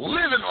a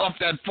living off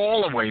that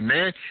fall away,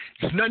 man.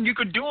 There's nothing you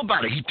could do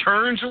about it. He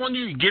turns on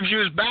you, he gives you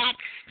his back,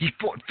 he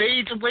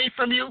fades away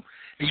from you.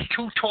 He's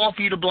too tall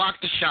for you to block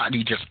the shot, and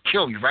he just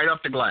kill you right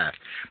off the glass.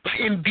 But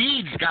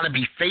Embiid's got to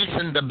be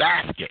facing the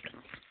basket.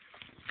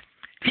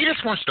 He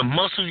just wants to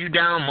muscle you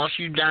down,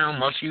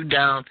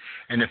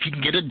 and if he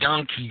can get a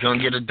dunk, he's going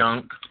to get a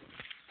dunk.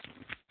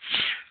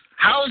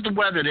 How's the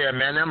weather there,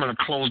 man? I'm going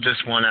to close this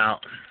one out.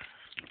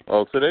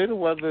 Oh, today the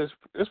weather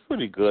is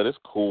pretty good. It's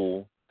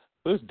cool.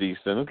 It's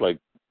decent. It's like,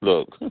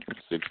 look,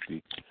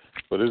 60.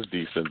 But it's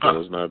decent, though.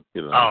 It's not,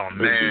 you know. Oh,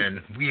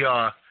 man. Decent. We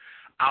are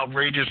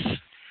outrageous.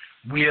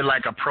 We are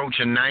like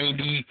approaching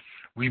 90.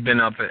 We've been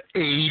up at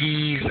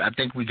 80s. I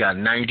think we got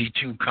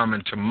 92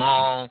 coming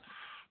tomorrow.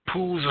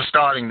 Pools are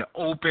starting to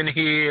open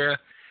here.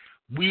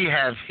 We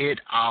have hit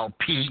our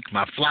peak.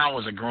 My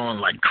flowers are growing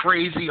like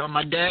crazy on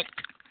my deck.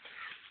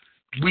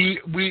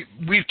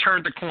 We've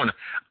turned the corner.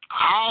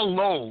 Our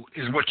low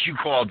is what you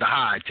call the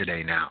high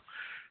today now.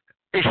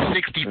 It's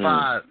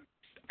 65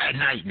 at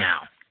night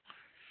now.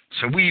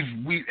 So we've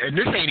and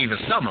this ain't even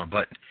summer,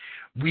 but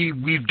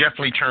we've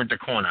definitely turned the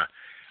corner.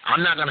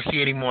 I'm not going to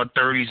see any more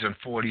 30s and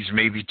 40s,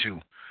 maybe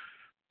to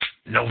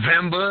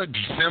November,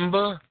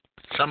 December,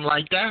 something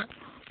like that.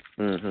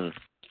 Mm-hmm.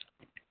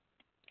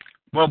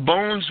 Well,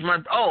 Bones,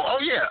 oh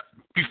yeah.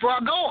 Before I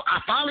go, I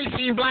finally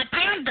seen Black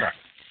Panther.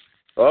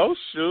 Oh,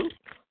 shoot.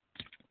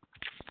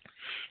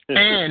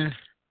 And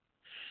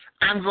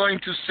I'm going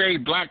to say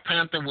Black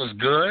Panther was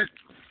good,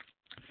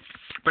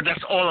 but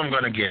that's all I'm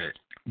going to give it.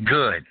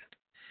 Good.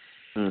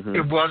 Mm-hmm.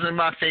 It wasn't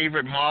my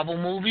favorite Marvel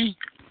movie.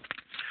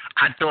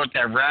 I thought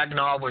that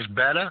Ragnar was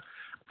better.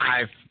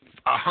 I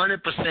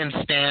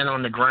 100% stand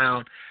on the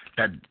ground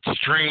that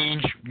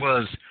Strange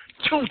was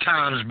 2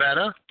 times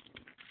better.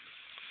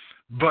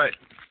 But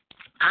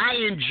I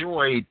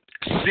enjoyed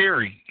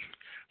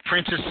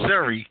Princess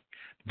Suri,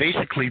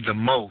 basically the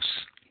most.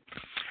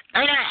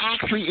 And I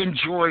actually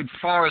enjoyed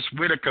Forrest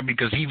Whitaker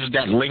because he was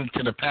that link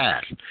to the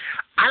past.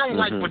 I don't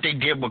like what they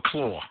did with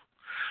Claw.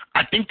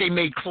 I think they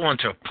made Claw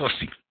into a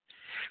pussy.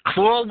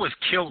 Claw was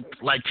killed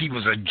like he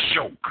was a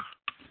joke.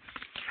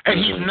 And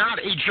he's not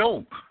a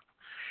joke.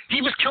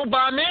 He was killed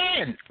by a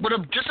man with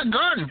just a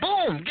gun.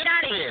 Boom, get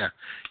out of here.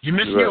 You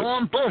miss your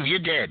arm, boom, you're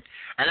dead.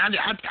 And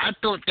I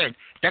thought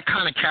that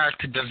kind of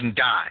character doesn't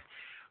die.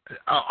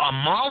 A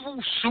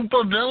Marvel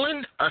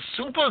supervillain, a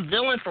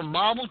supervillain from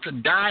Marvel to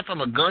die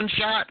from a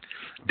gunshot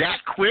that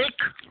quick?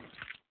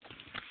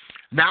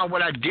 Now,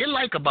 what I did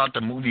like about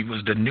the movie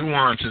was the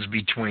nuances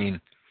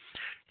between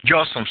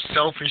y'all some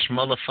selfish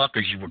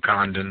motherfuckers, you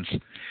Wakandans,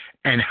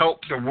 and help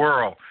the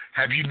world.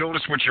 Have you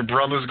noticed what your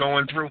brother's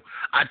going through?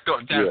 I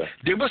thought that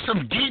there was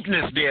some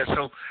deepness there.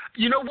 So,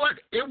 you know what?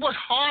 It was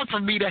hard for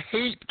me to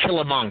hate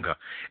Killmonger.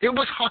 It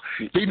was hard.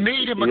 They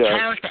made him a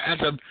character as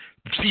a...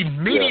 See,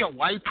 maybe a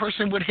white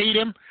person would hate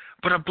him,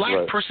 but a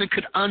black person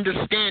could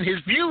understand his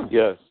view.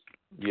 Yes,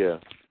 yeah.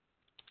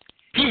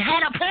 He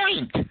had a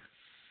point.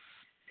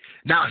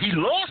 Now, he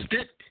lost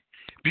it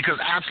because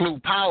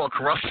absolute power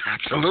corrupts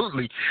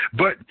absolutely.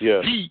 But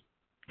he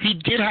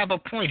did have a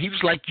point. He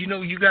was like, you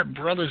know, you got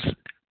brothers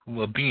who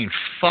are being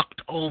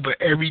fucked over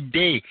every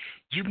day.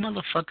 You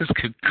motherfuckers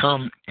could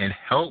come and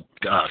help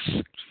us.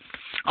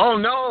 Oh,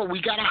 no,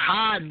 we got to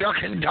hide, duck,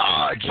 and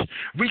dodge.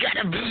 We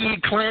got to be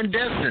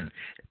clandestine.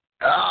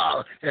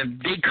 If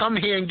they come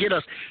here and get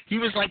us. He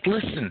was like,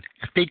 listen,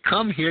 if they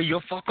come here,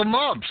 you'll fuck them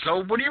up.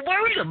 So what are you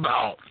worried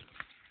about?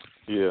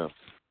 Yeah.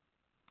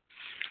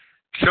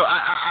 So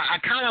I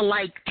kind of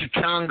like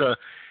T'Challa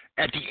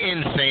at the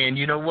end saying,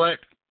 you know what?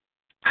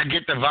 I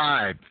get the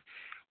vibe.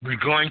 We're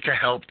going to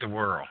help the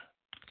world.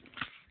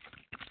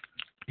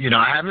 You know,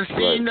 I haven't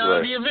seen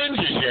the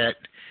Avengers yet.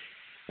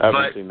 I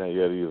haven't seen that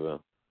yet either.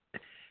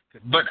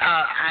 But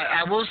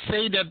I will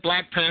say that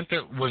Black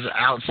Panther was an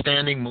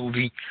outstanding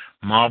movie.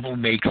 Marvel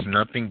makes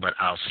nothing but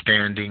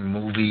outstanding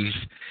movies.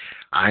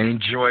 I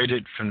enjoyed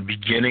it from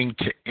beginning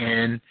to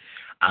end.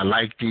 I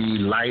like the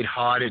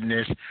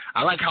lightheartedness.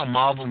 I like how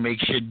Marvel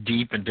makes shit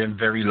deep and then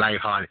very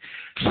lighthearted.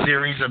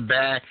 Series are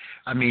bad.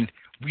 I mean,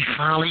 we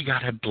finally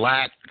got a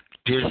black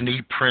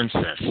Disney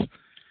princess.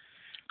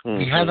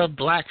 We have a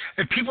black...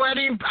 And people, I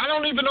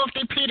don't even know if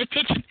they paid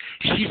attention.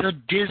 She's a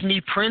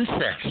Disney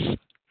princess.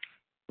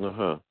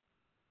 Uh-huh.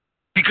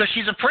 Because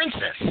she's a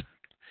princess.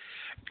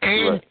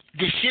 And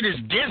the shit is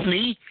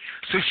Disney,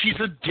 so she's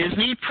a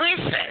Disney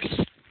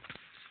princess.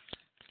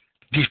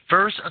 The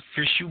first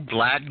official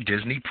black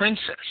Disney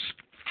princess.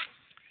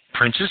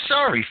 Princess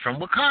Suri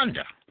from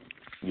Wakanda.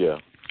 Yeah.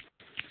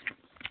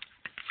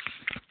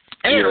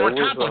 And on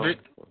top of it,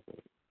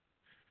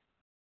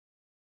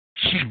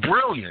 she's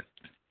brilliant.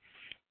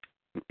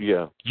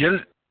 Yeah.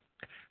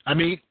 I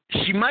mean,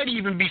 she might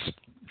even be,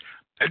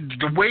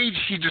 the way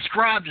she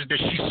describes it, that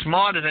she's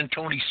smarter than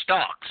Tony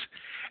Stark's.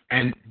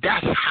 And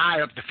that's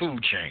high up the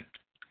food chain.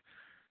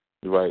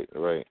 Right.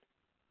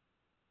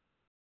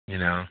 You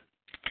know.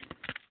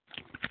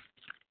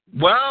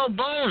 Well,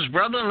 Bones,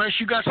 brother, unless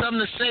you got something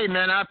to say,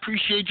 man, I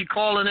appreciate you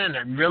calling in.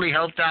 It really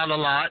helped out a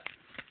lot.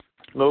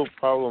 No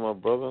problem, my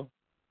brother.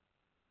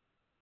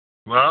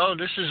 Well,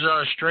 this is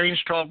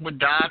Strange Talk with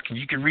Doc, and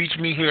you can reach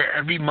me here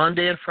every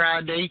Monday and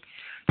Friday,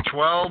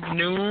 12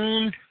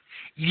 noon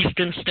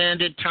Eastern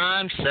Standard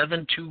Time,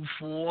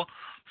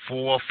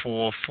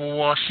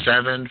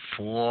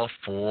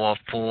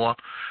 724-444-7444.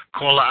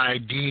 Caller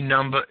ID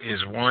number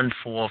is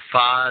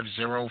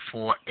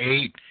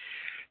 145048.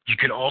 You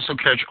can also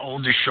catch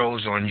older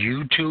shows on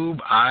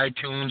YouTube,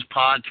 iTunes,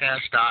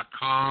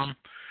 Podcast.com,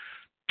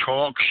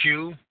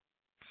 TalkShoe,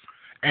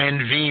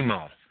 and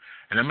Vimeo.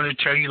 And I'm going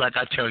to tell you, like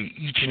I tell you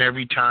each and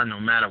every time, no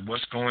matter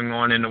what's going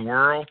on in the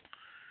world,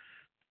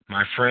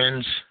 my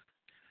friends,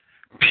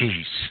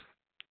 peace.